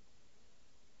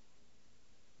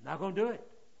 Not going to do it.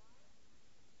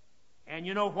 And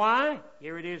you know why?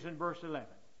 Here it is in verse 11.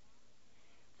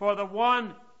 For the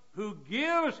one who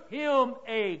gives him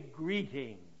a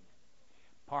greeting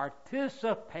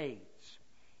participates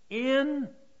in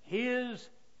his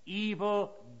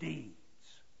evil deeds.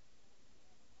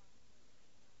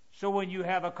 So when you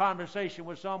have a conversation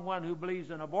with someone who believes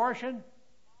in abortion,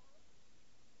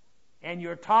 and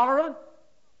you're tolerant,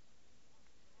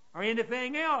 or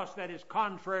anything else that is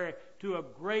contrary to a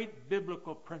great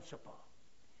biblical principle,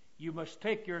 you must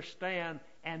take your stand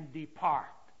and depart.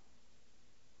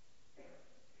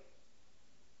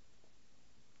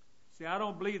 See, I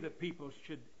don't believe that people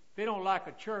should, if they don't like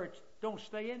a church, don't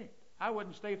stay in it. I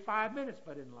wouldn't stay 5 minutes if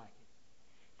I didn't like it.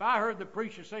 If I heard the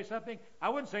preacher say something, I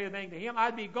wouldn't say anything to him.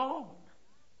 I'd be gone.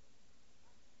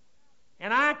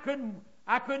 And I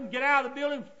couldn't get out of the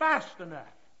building fast enough.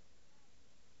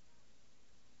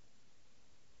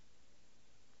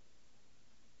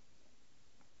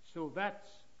 So that's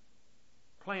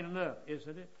plain enough,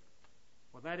 isn't it?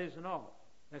 Well, that isn't all.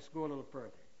 Let's go a little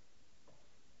further.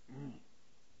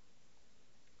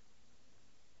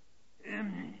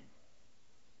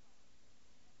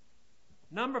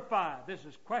 Number 5. This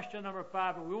is question number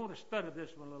 5, and we want to study this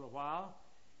one a little while.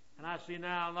 And I see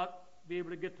now I'll not be able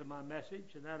to get to my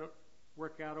message, and that'll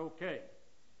work out okay.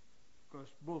 Because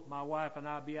both my wife and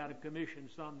I will be out of commission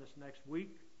some this next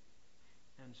week.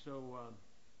 And so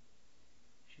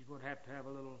she's going to have a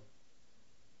little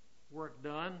work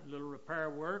done, a little repair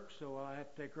work, so I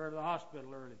have to take her to the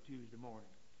hospital early Tuesday morning.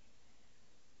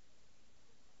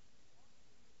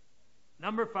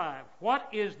 Number 5, what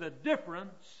is the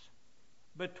difference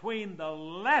between the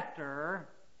letter,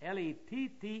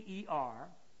 L-E-T-T-E-R,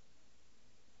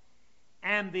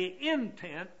 and the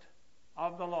intent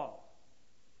of the law?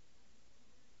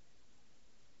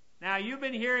 Now, you've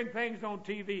been hearing things on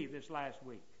TV this last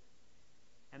week,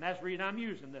 and that's the reason I'm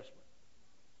using this one.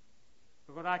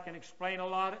 Because I can explain a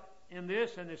lot in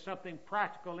this, and there's something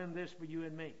practical in this for you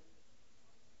and me.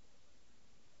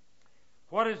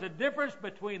 What is the difference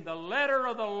between the letter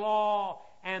of the law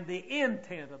and the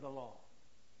intent of the law?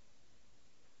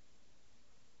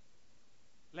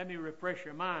 Let me refresh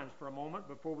your minds for a moment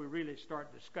before we really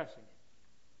start discussing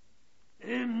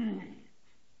it.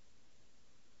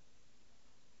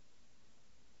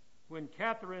 When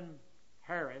Catherine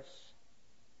Harris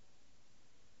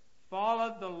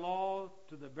followed the law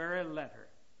to the very letter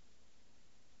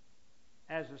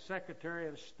as the Secretary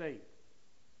of State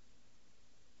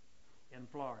in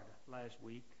Florida last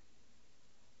week,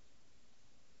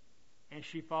 and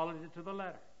she followed it to the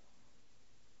letter.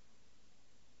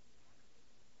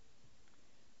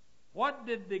 What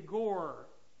did the Gore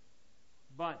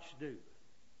bunch do?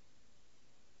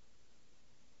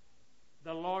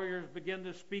 The lawyers begin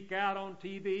to speak out on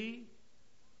TV,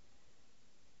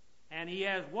 and he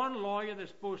has one lawyer that's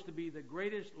supposed to be the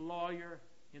greatest lawyer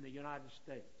in the United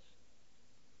States.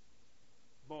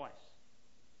 Boyce.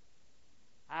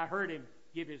 I heard him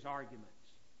give his arguments.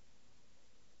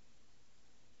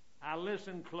 I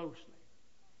listened closely.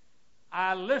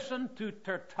 I listened to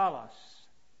Tertullus.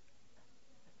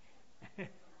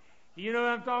 You know what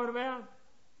I'm talking about?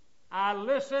 I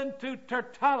listened to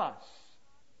Tertullus.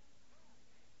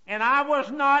 And I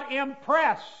was not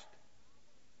impressed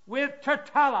with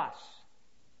Tertullus.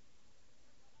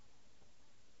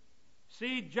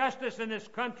 See, justice in this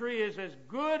country is as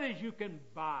good as you can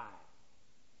buy.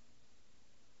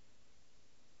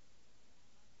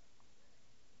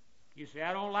 You say,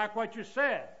 I don't like what you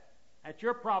said. That's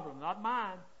your problem, not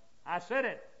mine. I said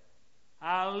it.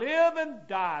 I live and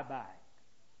die by it.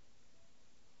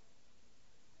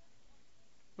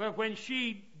 But when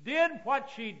she did what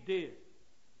she did,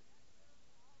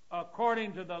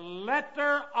 according to the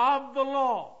letter of the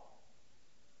law,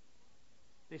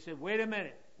 they said, wait a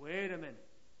minute.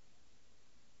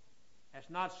 That's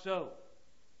not so.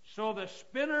 So the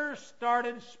spinners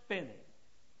started spinning.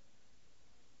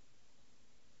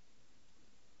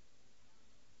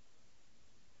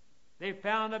 They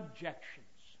found objections.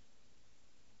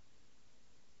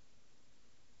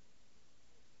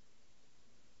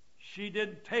 She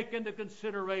didn't take into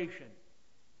consideration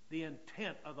the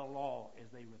intent of the law as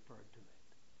they referred to it.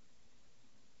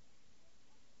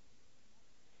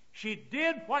 She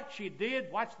did what she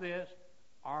did, watch this,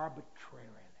 arbitrarily.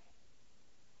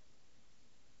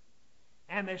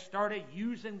 And they started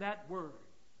using that word,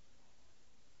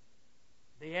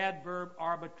 the adverb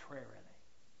arbitrarily.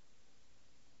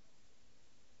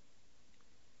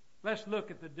 Let's look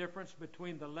at the difference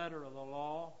between the letter of the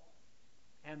law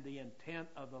and the intent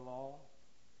of the law.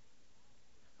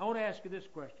 I want to ask you this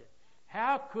question.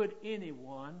 How could any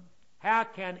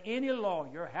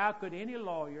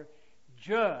lawyer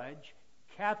judge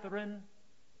Catherine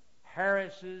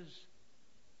Harris's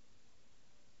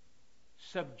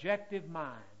subjective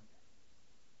mind?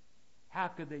 How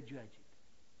could they judge it?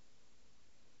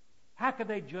 How could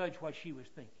they judge what she was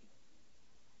thinking?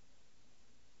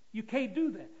 You can't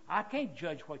do that. I can't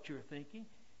judge what you're thinking,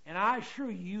 and I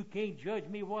assure you can't judge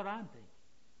me what I'm thinking.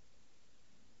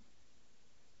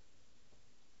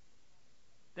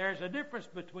 There's a difference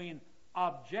between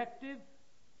objective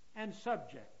and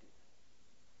subjective.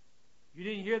 You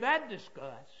didn't hear that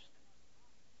discussed.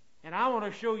 And I want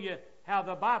to show you how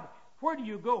the Bible, where do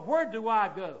you go? Where do I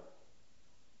go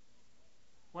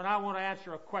when I want to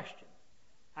answer a question?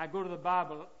 I go to the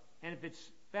Bible, and if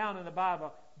it's found in the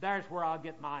Bible, there's where I'll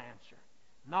get my answer.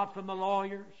 Not from the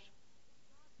lawyers.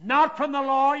 Not from the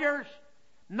lawyers.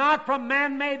 not from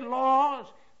man-made laws,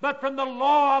 but from the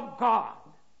law of God.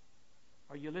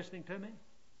 Are you listening to me?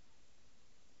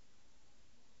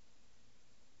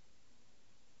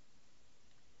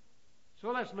 So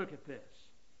let's look at this.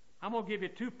 I'm going to give you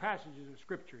two passages of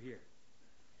Scripture here.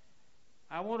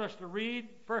 I want us to read,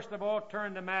 first of all,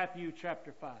 turn to Matthew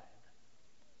chapter 5.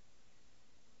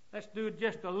 Let's do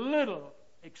just a little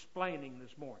explaining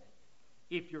this morning,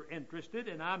 if you're interested,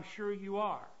 and I'm sure you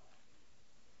are.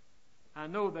 I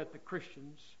know that the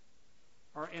Christians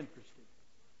are interested.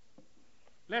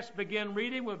 Let's begin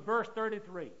reading with verse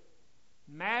 33.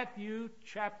 Matthew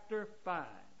chapter 5.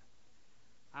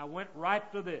 I went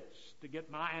right to this to get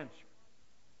my answer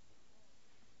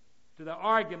to the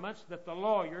arguments that the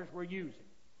lawyers were using,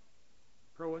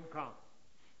 pro and con.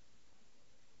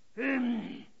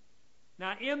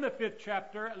 Now, in the 5th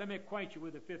chapter, let me acquaint you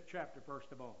with the 5th chapter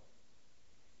first of all.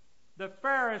 The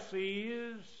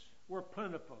Pharisees were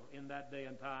plentiful in that day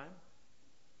and time,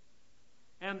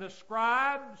 and the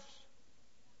scribes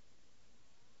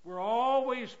were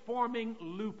always forming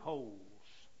loopholes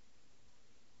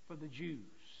for the Jews.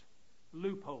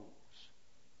 Loopholes.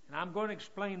 And I'm going to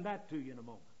explain that to you in a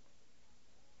moment.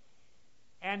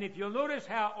 And if you'll notice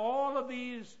how all of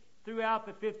these throughout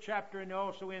the 5th chapter and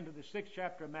also into the 6th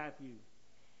chapter of Matthew,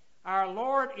 our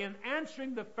Lord, in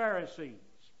answering the Pharisees,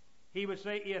 He would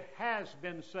say, it has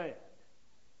been said.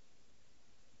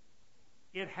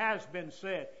 It has been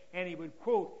said. And He would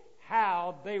quote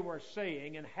how they were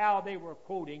saying and how they were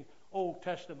quoting Old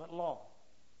Testament law.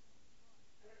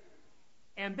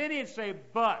 And then He'd say,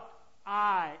 but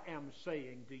I am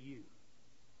saying to you.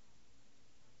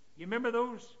 You remember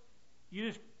those? You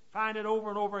just find it over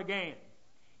and over again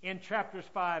in chapters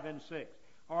 5 and 6.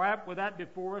 All right, with that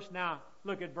before us, now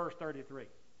look at verse 33.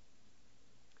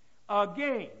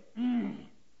 Again,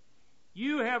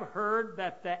 you have heard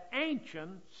that the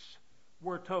ancients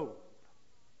were told,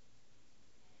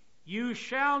 you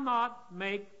shall not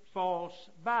make false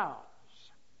vows,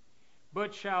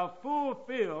 but shall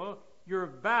fulfill your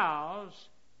vows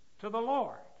to the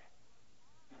Lord.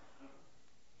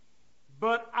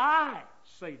 But I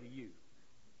say to you.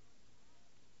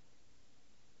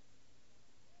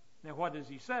 Now what does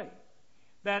He say?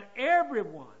 That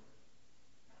everyone,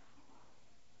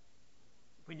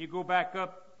 when you go back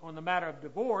up on the matter of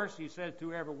divorce, He says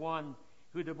to everyone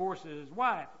who divorces his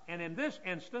wife. And in this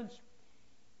instance,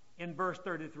 in verse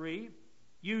 33,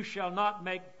 you shall not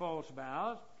make false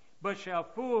vows, but shall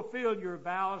fulfill your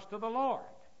vows to the Lord.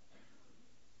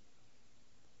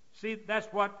 See,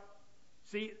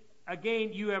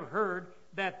 again, you have heard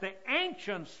that the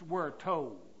ancients were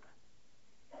told.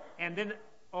 And then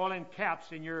all in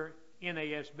caps in your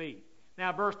NASB.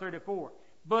 Now, verse 34.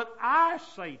 But I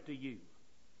say to you,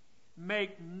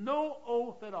 make no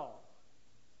oath at all.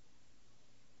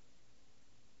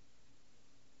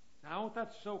 Now, I want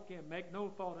that to soak in. Make no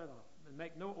thought at all. And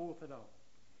make no oath at all.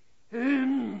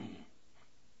 And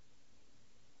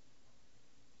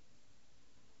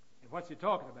what's He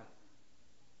talking about?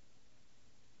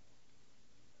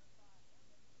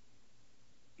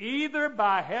 Either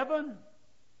by heaven,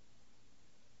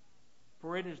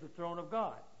 for it is the throne of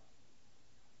God.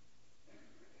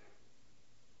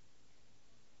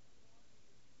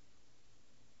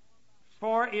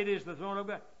 For it is the throne of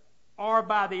God. Or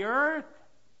by the earth,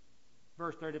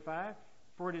 verse 35,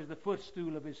 for it is the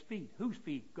footstool of His feet. Whose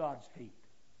feet? God's feet.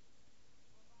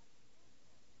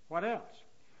 What else?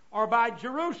 Or by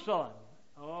Jerusalem.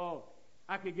 Oh,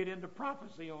 I could get into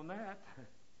prophecy on that.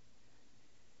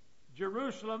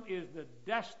 Jerusalem is the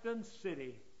destined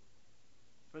city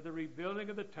for the rebuilding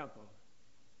of the temple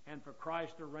and for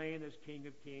Christ to reign as King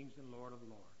of kings and Lord of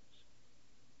lords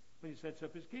when He sets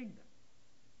up His kingdom.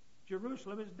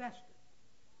 Jerusalem is destined.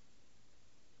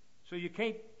 So you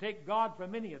can't take God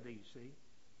from any of these, see?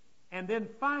 And then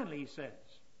finally He says,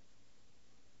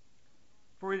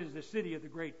 for it is the city of the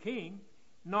great King,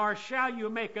 nor shall you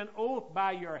make an oath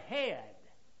by your head.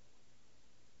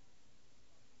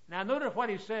 Now notice what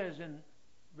He says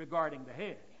regarding the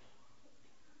head.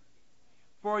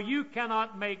 For you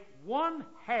cannot make one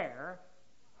hair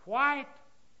white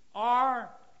or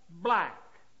black.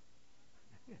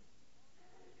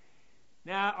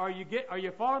 Now, are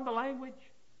you following the language?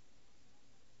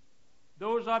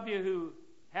 Those of you who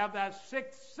have that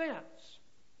sixth sense,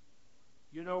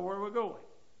 you know where we're going.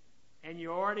 And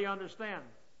you already understand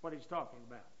what He's talking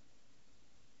about.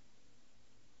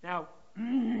 Now,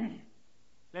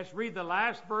 let's read the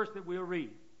last verse that we'll read.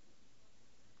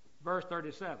 Verse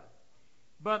 37.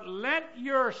 But let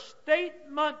your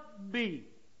statement be,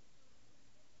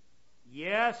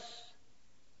 yes,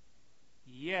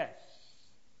 yes,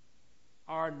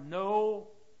 or no,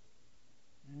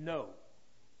 No.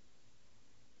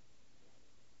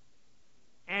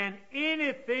 And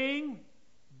anything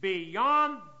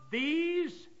beyond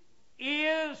these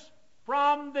is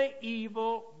from the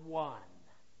evil one.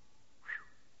 Whew.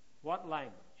 What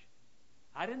language?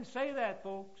 I didn't say that,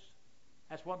 folks.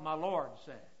 That's what my Lord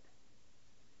said.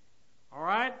 All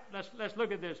right, let's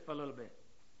look at this for a little bit.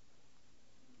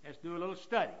 Let's do a little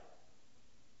study.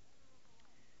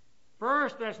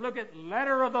 First, let's look at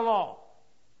letter of the law.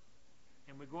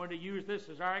 And we're going to use this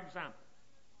as our example.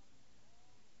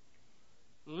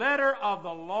 Letter of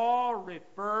the law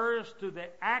refers to the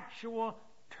actual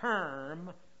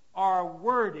term or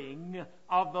wording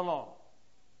of the law.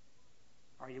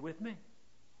 Are you with me?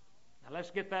 Now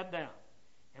let's get that down.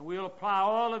 And we'll apply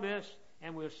all of this,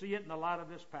 and we'll see it in the light of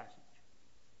this passage.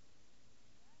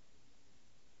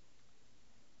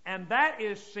 And that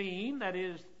is seen, that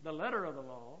is, the letter of the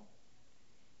law,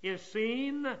 is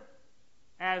seen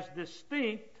as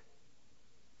distinct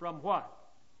from what?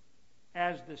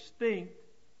 As distinct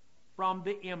from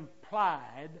the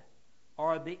implied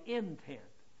or the intent,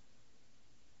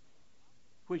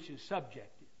 which is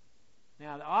subjective.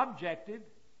 Now, the objective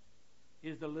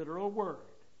is the literal word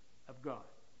of God.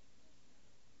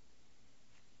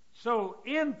 So,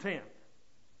 intent.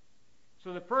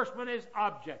 So, the first one is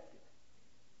objective.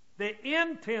 The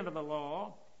intent of the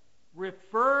law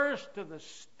refers to the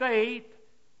state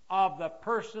of the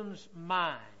person's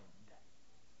mind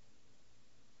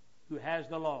who has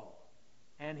the law,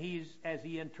 and as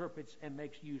he interprets and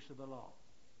makes use of the law.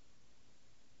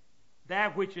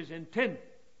 That which is intended,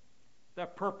 the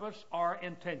purpose or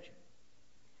intention.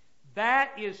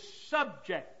 That is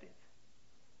subjective.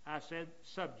 I said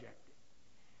subjective.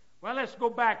 Well, let's go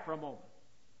back for a moment.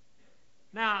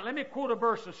 Now, let me quote a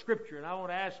verse of Scripture, and I want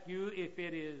to ask you if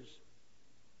it is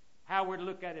how we're to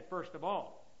look at it first of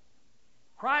all.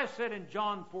 Christ said in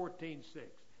John 14:6,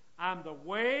 I'm the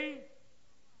way,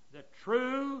 the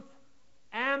truth,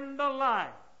 and the life.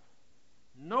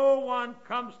 No one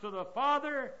comes to the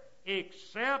Father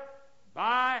except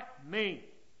by me.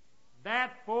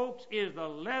 That, folks, is the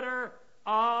letter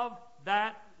of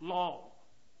that law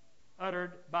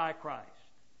uttered by Christ.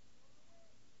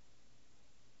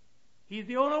 He's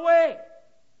the only way.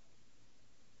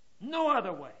 No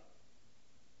other way.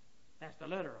 That's the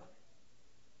letter of it.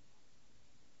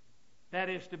 That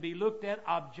is to be looked at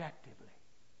objectively.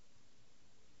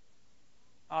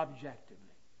 Objectively.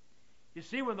 You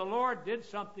see, when the Lord did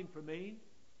something for me,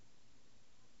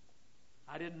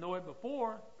 I didn't know it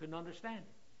before, couldn't understand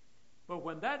it. But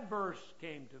when that verse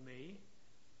came to me,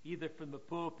 either from the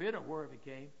pulpit or wherever it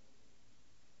came,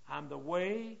 I'm the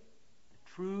way,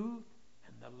 the truth,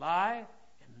 and the life,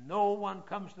 and no one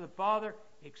comes to the Father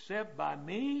except by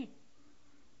me.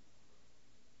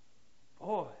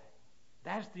 Boy,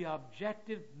 that's the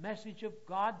objective message of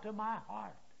God to my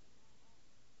heart.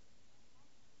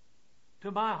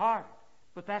 To my heart.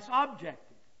 But that's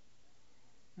objective.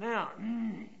 Now,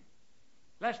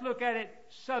 let's look at it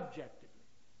subjectively.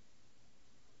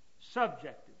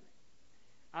 Subjectively.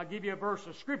 I'll give you a verse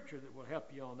of Scripture that will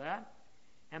help you on that.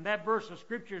 And that verse of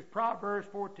Scripture is Proverbs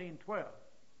 14:12.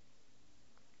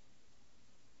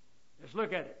 Let's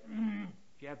look at it.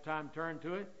 If you have time, turn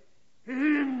to it.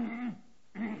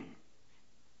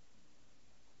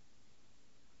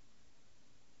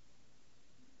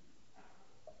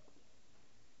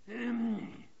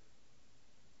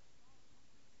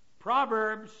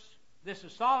 Proverbs, this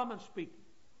is Solomon speaking.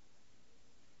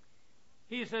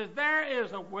 He says, there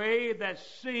is a way that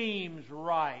seems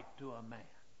right to a man.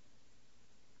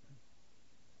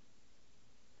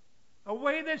 A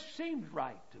way that seems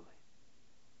right to him.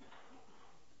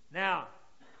 Now,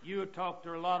 you talk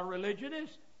to a lot of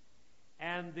religionists,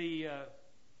 and the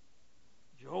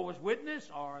Jehovah's Witness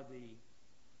or the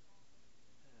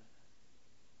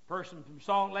person from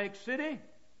Salt Lake City,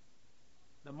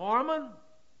 the Mormon,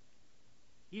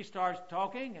 he starts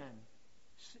talking, and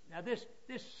now this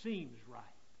seems right.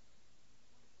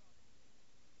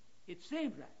 It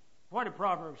seems right. What did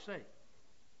Proverbs say?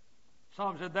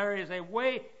 Psalm said, there is a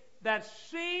way that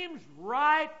seems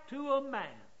right to a man,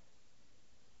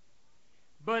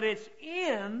 but its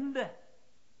end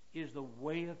is the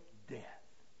way of death.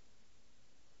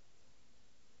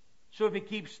 So if he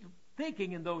keeps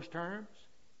thinking in those terms,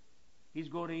 he's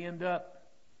going to end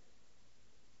up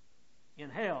in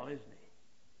hell, isn't he?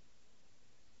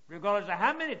 Regardless of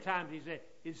how many times he said,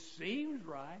 it seems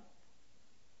right.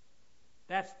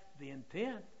 That's the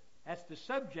intent. That's the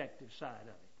subjective side of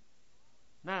it.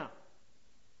 Now,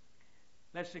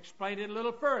 let's explain it a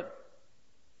little further.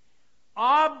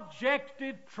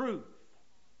 Objective truth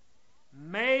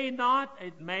may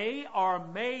or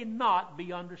may not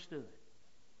be understood.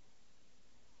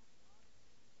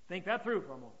 Think that through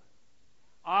for a moment.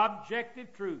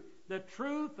 Objective truth. The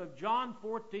truth of John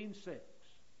 14:6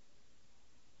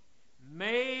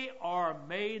 may or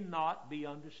may not be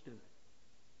understood.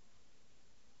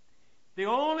 The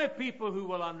only people who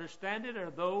will understand it are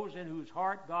those in whose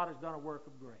heart God has done a work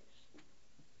of grace.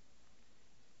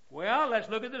 Well, let's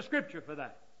look at the Scripture for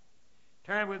that.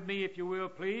 Turn with me, if you will,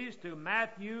 please, to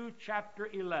Matthew chapter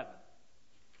 11.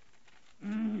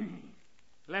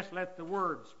 Let's let the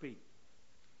Word speak.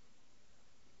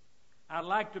 I'd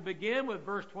like to begin with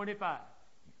verse 25.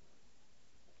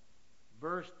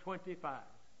 Verse 25.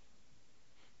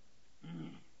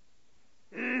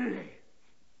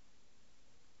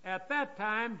 At that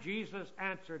time Jesus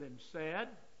answered and said,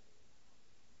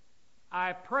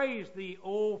 I praise thee,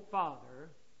 O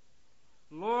Father,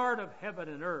 Lord of heaven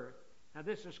and earth. Now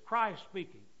this is Christ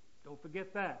speaking. Don't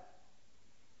forget that.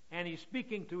 And he's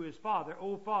speaking to his Father,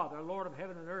 O Father, Lord of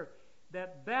heaven and earth,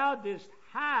 that thou didst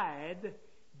hide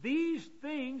these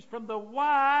things from the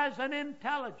wise and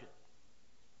intelligent.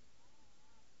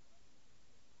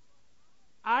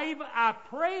 I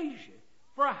praise you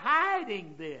for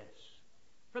hiding this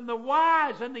from the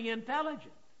wise and the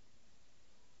intelligent.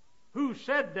 Who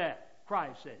said that?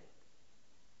 Christ said it.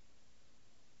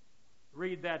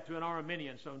 Read that to an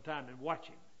Arminian sometime and watch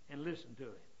him and listen to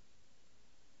it.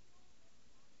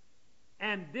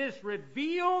 And this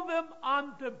reveal them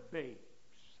unto babes.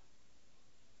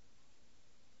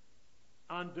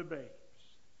 Unto babes.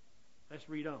 Let's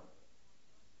read on.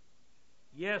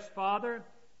 Yes, Father,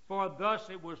 for thus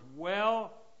it was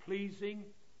well pleasing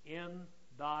in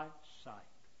thy sight.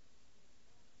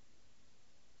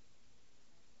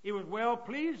 It was well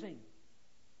pleasing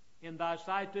in thy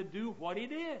sight to do what he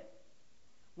did.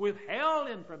 Withheld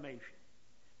information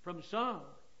from some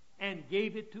and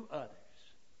gave it to others.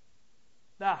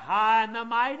 The high and the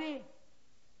mighty,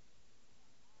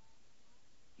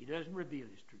 he doesn't reveal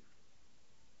his truth.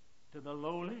 To the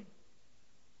lowly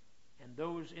and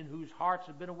those in whose hearts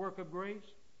have been a work of grace,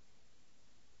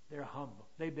 they're humble.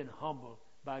 They've been humbled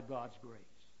by God's grace.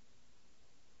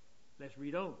 Let's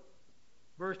read on.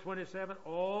 Verse 27,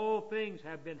 all things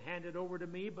have been handed over to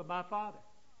me by my Father.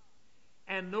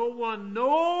 And no one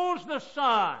knows the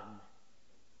Son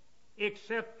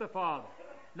except the Father.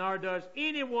 Nor does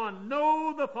anyone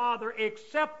know the Father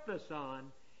except the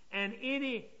Son, and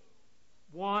any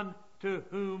one to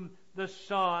whom the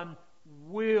Son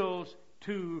wills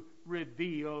to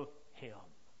reveal him.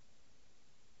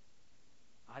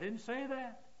 I didn't say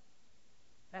that.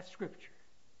 That's Scripture.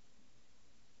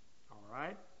 All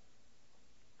right?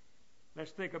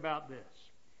 Let's think about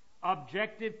this.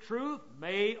 Objective truth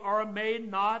may or may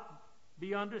not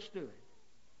be understood.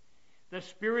 The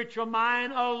spiritual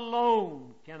mind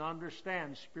alone can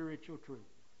understand spiritual truth.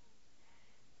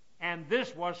 And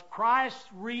this was Christ's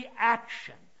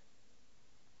reaction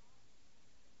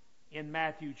in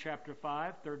Matthew chapter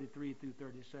 5, 33 through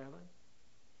 37.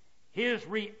 His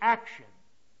reaction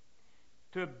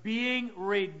to being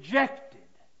rejected,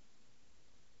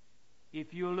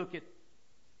 if you look at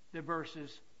the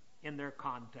verses in their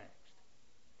context.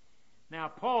 Now,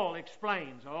 Paul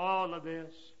explains all of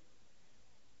this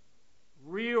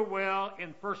real well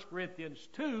in 1 Corinthians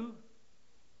 2.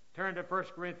 Turn to 1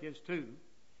 Corinthians 2,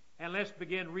 and let's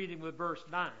begin reading with verse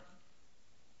 9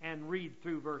 and read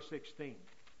through verse 16.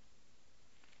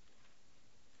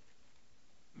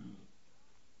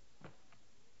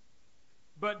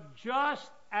 But just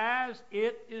as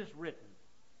it is written,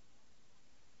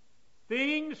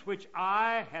 things which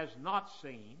eye has not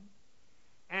seen,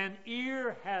 and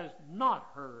ear has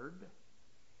not heard,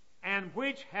 and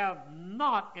which have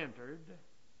not entered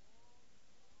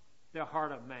the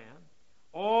heart of man,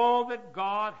 all that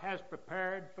God has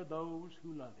prepared for those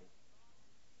who love him.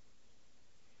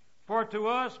 For to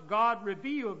us God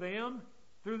revealed them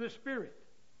through the Spirit.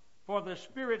 For the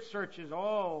Spirit searches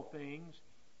all things,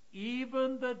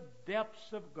 even the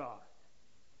depths of God.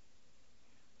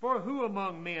 For who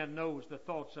among men knows the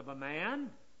thoughts of a man?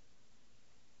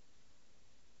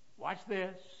 Watch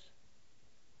this.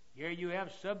 Here you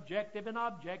have subjective and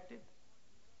objective.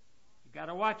 You got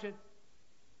to watch it.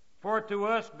 For to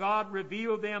us God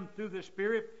revealed them through the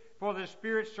Spirit. For the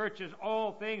Spirit searches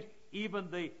all things, even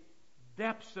the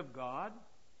depths of God.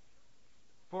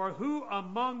 For who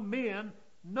among men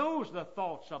knows the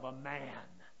thoughts of a man,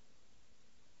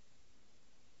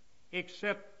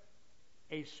 except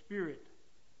a spirit,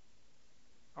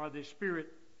 or the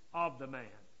spirit of the man,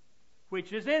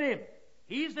 which is in him?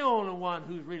 He's the only one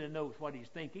who really knows what he's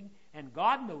thinking, and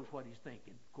God knows what he's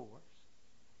thinking, of course.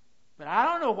 But I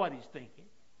don't know what he's thinking.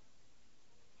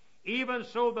 Even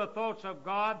so, the thoughts of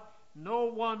God no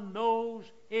one knows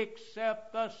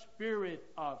except the Spirit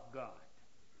of God.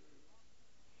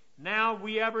 Now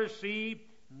we have received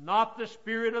not the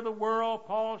spirit of the world,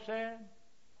 Paul said,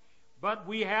 but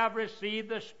we have received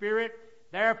the Spirit,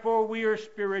 therefore we are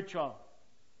spiritual.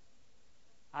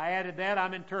 I added that,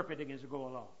 I'm interpreting as I go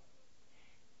along.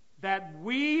 That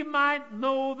we might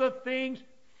know the things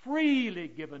freely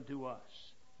given to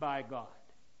us by God,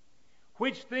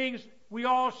 which things we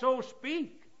also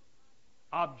speak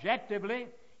objectively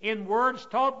in words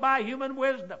taught by human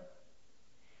wisdom,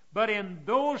 but in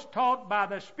those taught by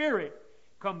the Spirit,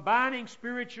 combining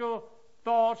spiritual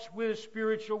thoughts with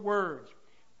spiritual words.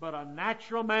 But a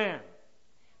natural man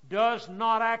does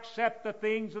not accept the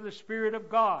things of the Spirit of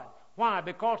God. Why?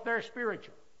 Because they're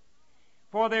spiritual.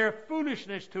 For they're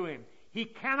foolishness to him. He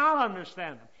cannot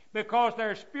understand them because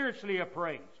they're spiritually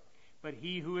appraised. But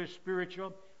he who is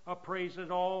spiritual appraises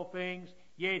all things,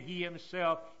 yet he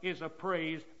himself is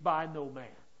appraised by no man.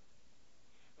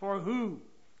 For who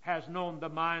has known the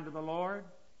mind of the Lord,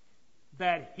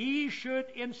 that he should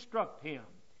instruct him?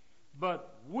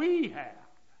 But we have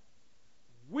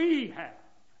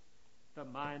the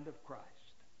mind of Christ.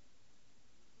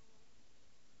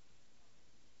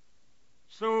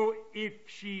 So if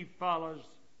she follows,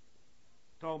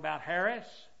 talking about Harris,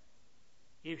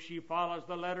 if she follows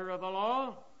the letter of the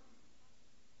law,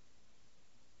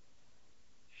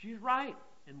 she's right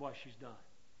in what she's done.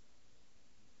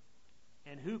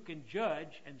 And who can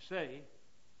judge and say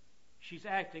she's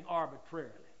acting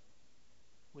arbitrarily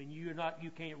when you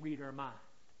can't read her mind?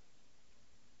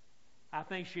 I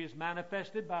think she is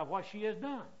manifested by what she has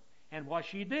done and what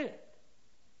she did.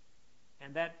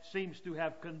 And that seems to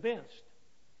have convinced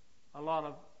a lot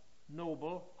of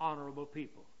noble, honorable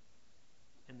people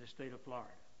in the state of Florida.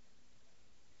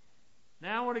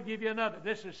 Now I want to give you another.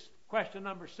 This is question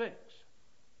number 6.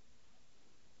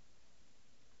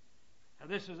 Now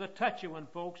this is a touchy one,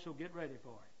 folks, so get ready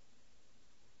for it.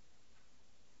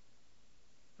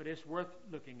 But it's worth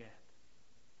looking at.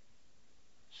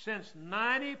 Since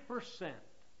 90%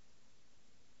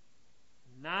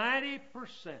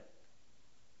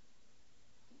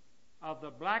 of the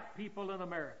black people in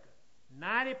America,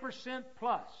 90%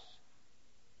 plus,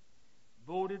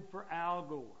 voted for Al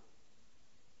Gore.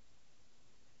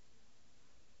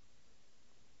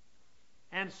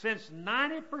 And since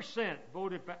 90%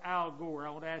 voted for Al Gore,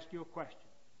 I want to ask you a question.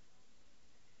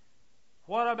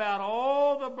 What about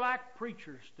all the black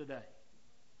preachers today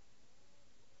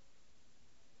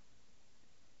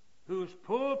whose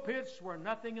pulpits were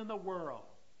nothing in the world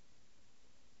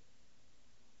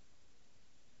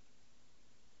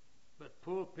but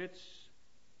pulpits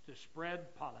to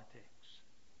spread politics?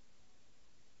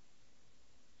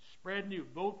 Spread news.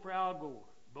 Vote for Al Gore.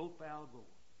 Vote for Al Gore.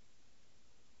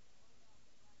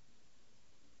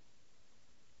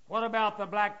 What about the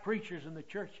black preachers in the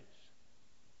churches?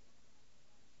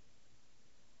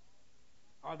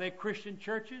 Are they Christian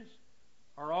churches?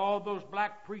 Are all those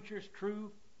black preachers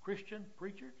true Christian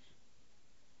preachers?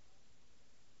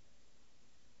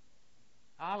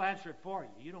 I'll answer it for you.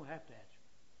 You don't have to answer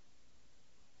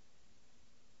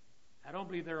it. I don't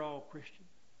believe they're all Christian.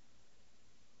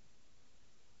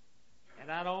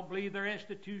 And I don't believe their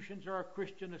institutions are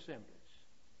Christian assemblies.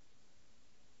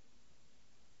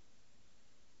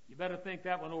 You better think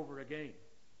that one over again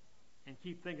and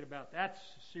keep thinking about that. That's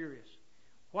serious.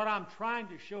 What I'm trying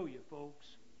to show you, folks,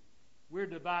 we're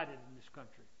divided in this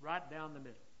country, right down the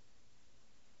middle.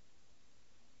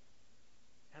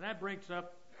 And that brings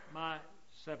up my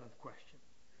 7th question.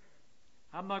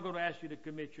 I'm not going to ask you to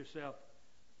commit yourself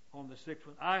on the 6th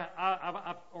one.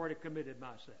 I've already committed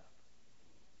myself.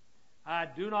 I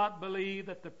do not believe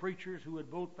that the preachers who would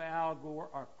vote for Al Gore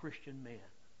are Christian men.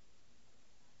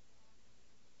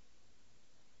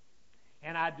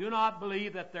 And I do not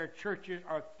believe that their churches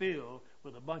are filled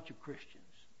with a bunch of Christians.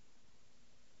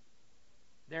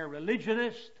 They're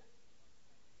religionists,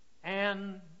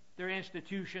 and their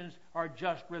institutions are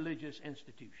just religious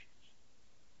institutions.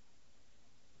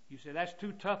 You say, that's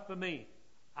too tough for me.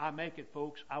 I make it,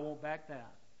 folks. I won't back down.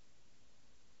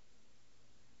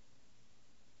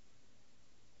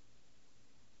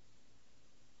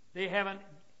 They haven't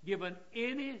given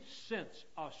any sense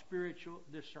of spiritual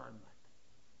discernment.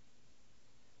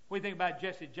 What do you think about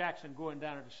Jesse Jackson going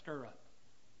down there to stir up?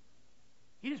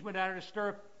 He just went down there to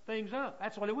stir things up.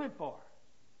 That's what he went for.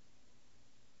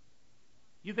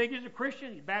 You think he's a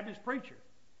Christian? He's a Baptist preacher.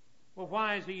 Well,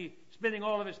 why is he spending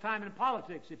all of his time in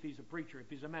politics if he's a preacher, if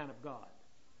he's a man of God?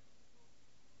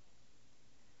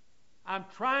 I'm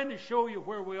trying to show you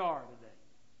where we are today.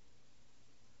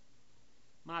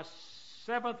 My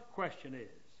 7th question is,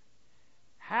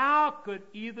 how could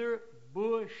either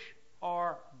Bush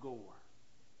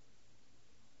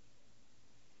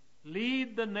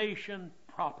lead the nation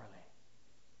properly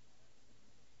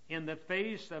in the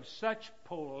face of such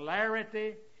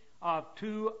polarity of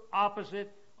two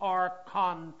opposite or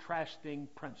contrasting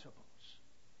principles,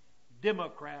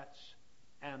 Democrats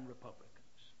and Republicans.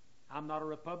 I'm not a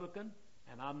Republican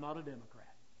and I'm not a Democrat.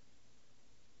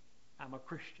 I'm a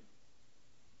Christian.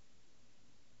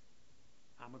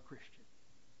 I'm a Christian.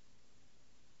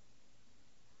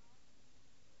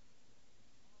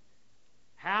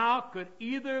 How could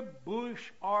either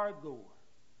Bush or Gore,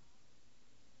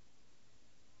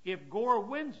 if Gore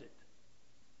wins it,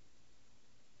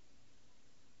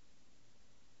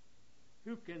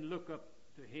 who can look up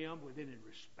to him with any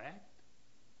respect?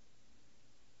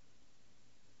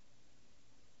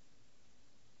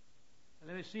 And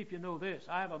let me see if you know this.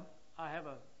 I have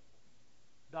a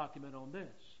document on this.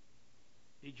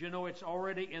 Did you know it's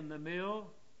already in the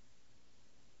mill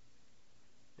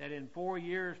that in 4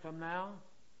 years from now,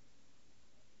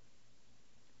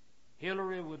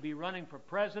 Hillary would be running for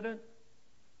president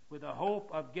with the hope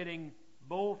of getting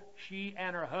both she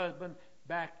and her husband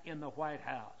back in the White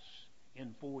House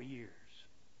in 4 years.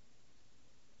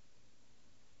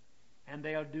 And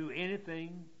they'll do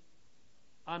anything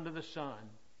under the sun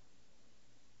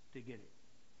to get it.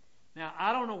 Now,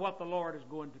 I don't know what the Lord is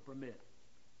going to permit.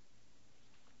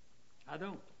 I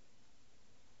don't.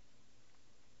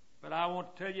 But I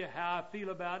want to tell you how I feel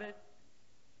about it,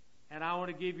 and I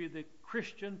want to give you the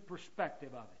Christian perspective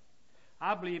of it.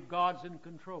 I believe God's in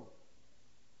control.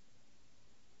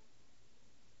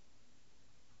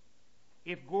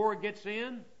 If Gore gets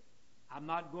in, I'm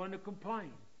not going to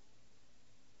complain,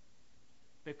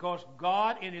 because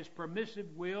God, in His permissive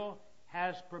will,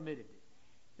 has permitted it.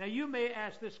 Now, you may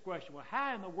ask this question, well,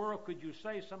 how in the world could you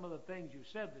say some of the things you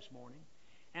said this morning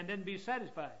and then be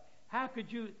satisfied? How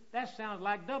could you? That sounds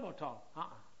like double talk.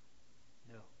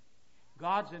 No.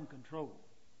 God's in control.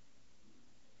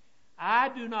 I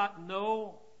do not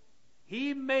know.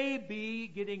 He may be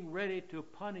getting ready to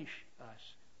punish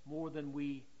us more than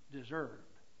we deserve.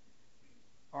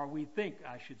 Or we think,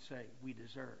 I should say, we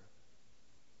deserve.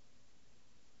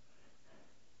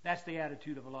 That's the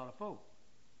attitude of a lot of folk.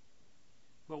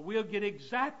 But we'll get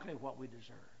exactly what we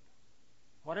deserve,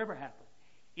 whatever happens.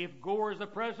 If Gore is the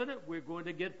president, we're going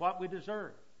to get what we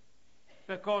deserve.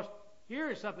 Because here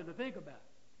is something to think about.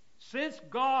 Since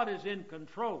God is in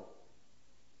control,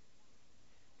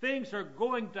 things are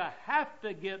going to have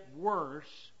to get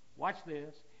worse, watch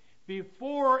this,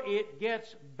 before it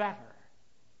gets better.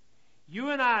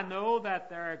 You and I know that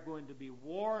there are going to be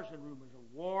wars and rumors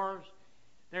of wars.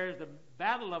 There's the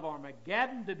battle of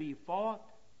Armageddon to be fought.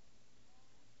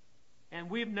 And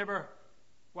we've never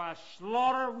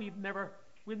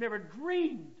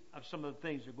dreamed of some of the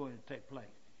things that are going to take place.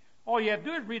 All you have to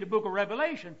do is read the book of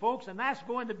Revelation, folks, and that's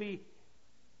going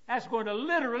to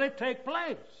literally take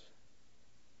place.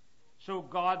 So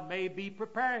God may be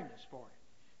preparing us for it.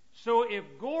 So if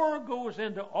Gore goes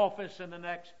into office in the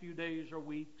next few days or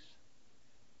weeks,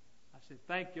 I say,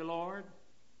 thank you, Lord.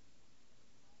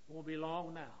 Won't be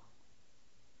long now.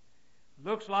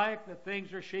 Looks like that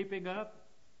things are shaping up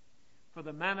for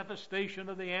the manifestation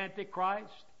of the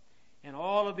Antichrist. And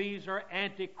all of these are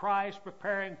Antichrists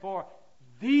preparing for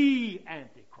the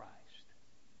Antichrist.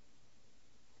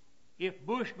 If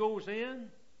Bush goes in,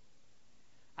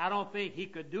 I don't think he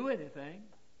could do anything.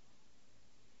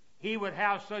 He would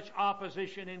have such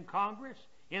opposition in Congress,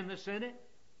 in the Senate,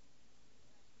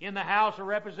 in the House of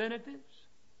Representatives.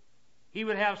 He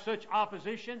would have such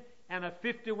opposition and a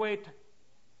 50-way...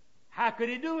 How could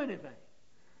he do anything?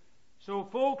 So,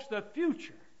 folks, the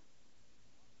future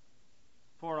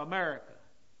for America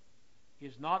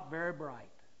is not very bright.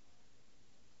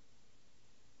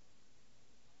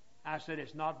 I said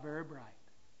it's not very bright.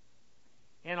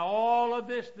 And all of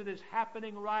this that is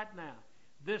happening right now,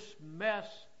 this mess,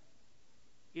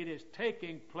 it is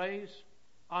taking place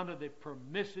under the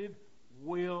permissive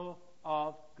will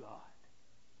of God.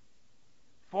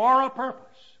 For a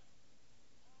purpose.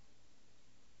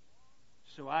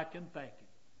 So I can thank Him.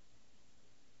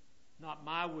 Not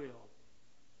my will,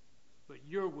 but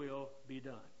your will be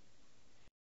done.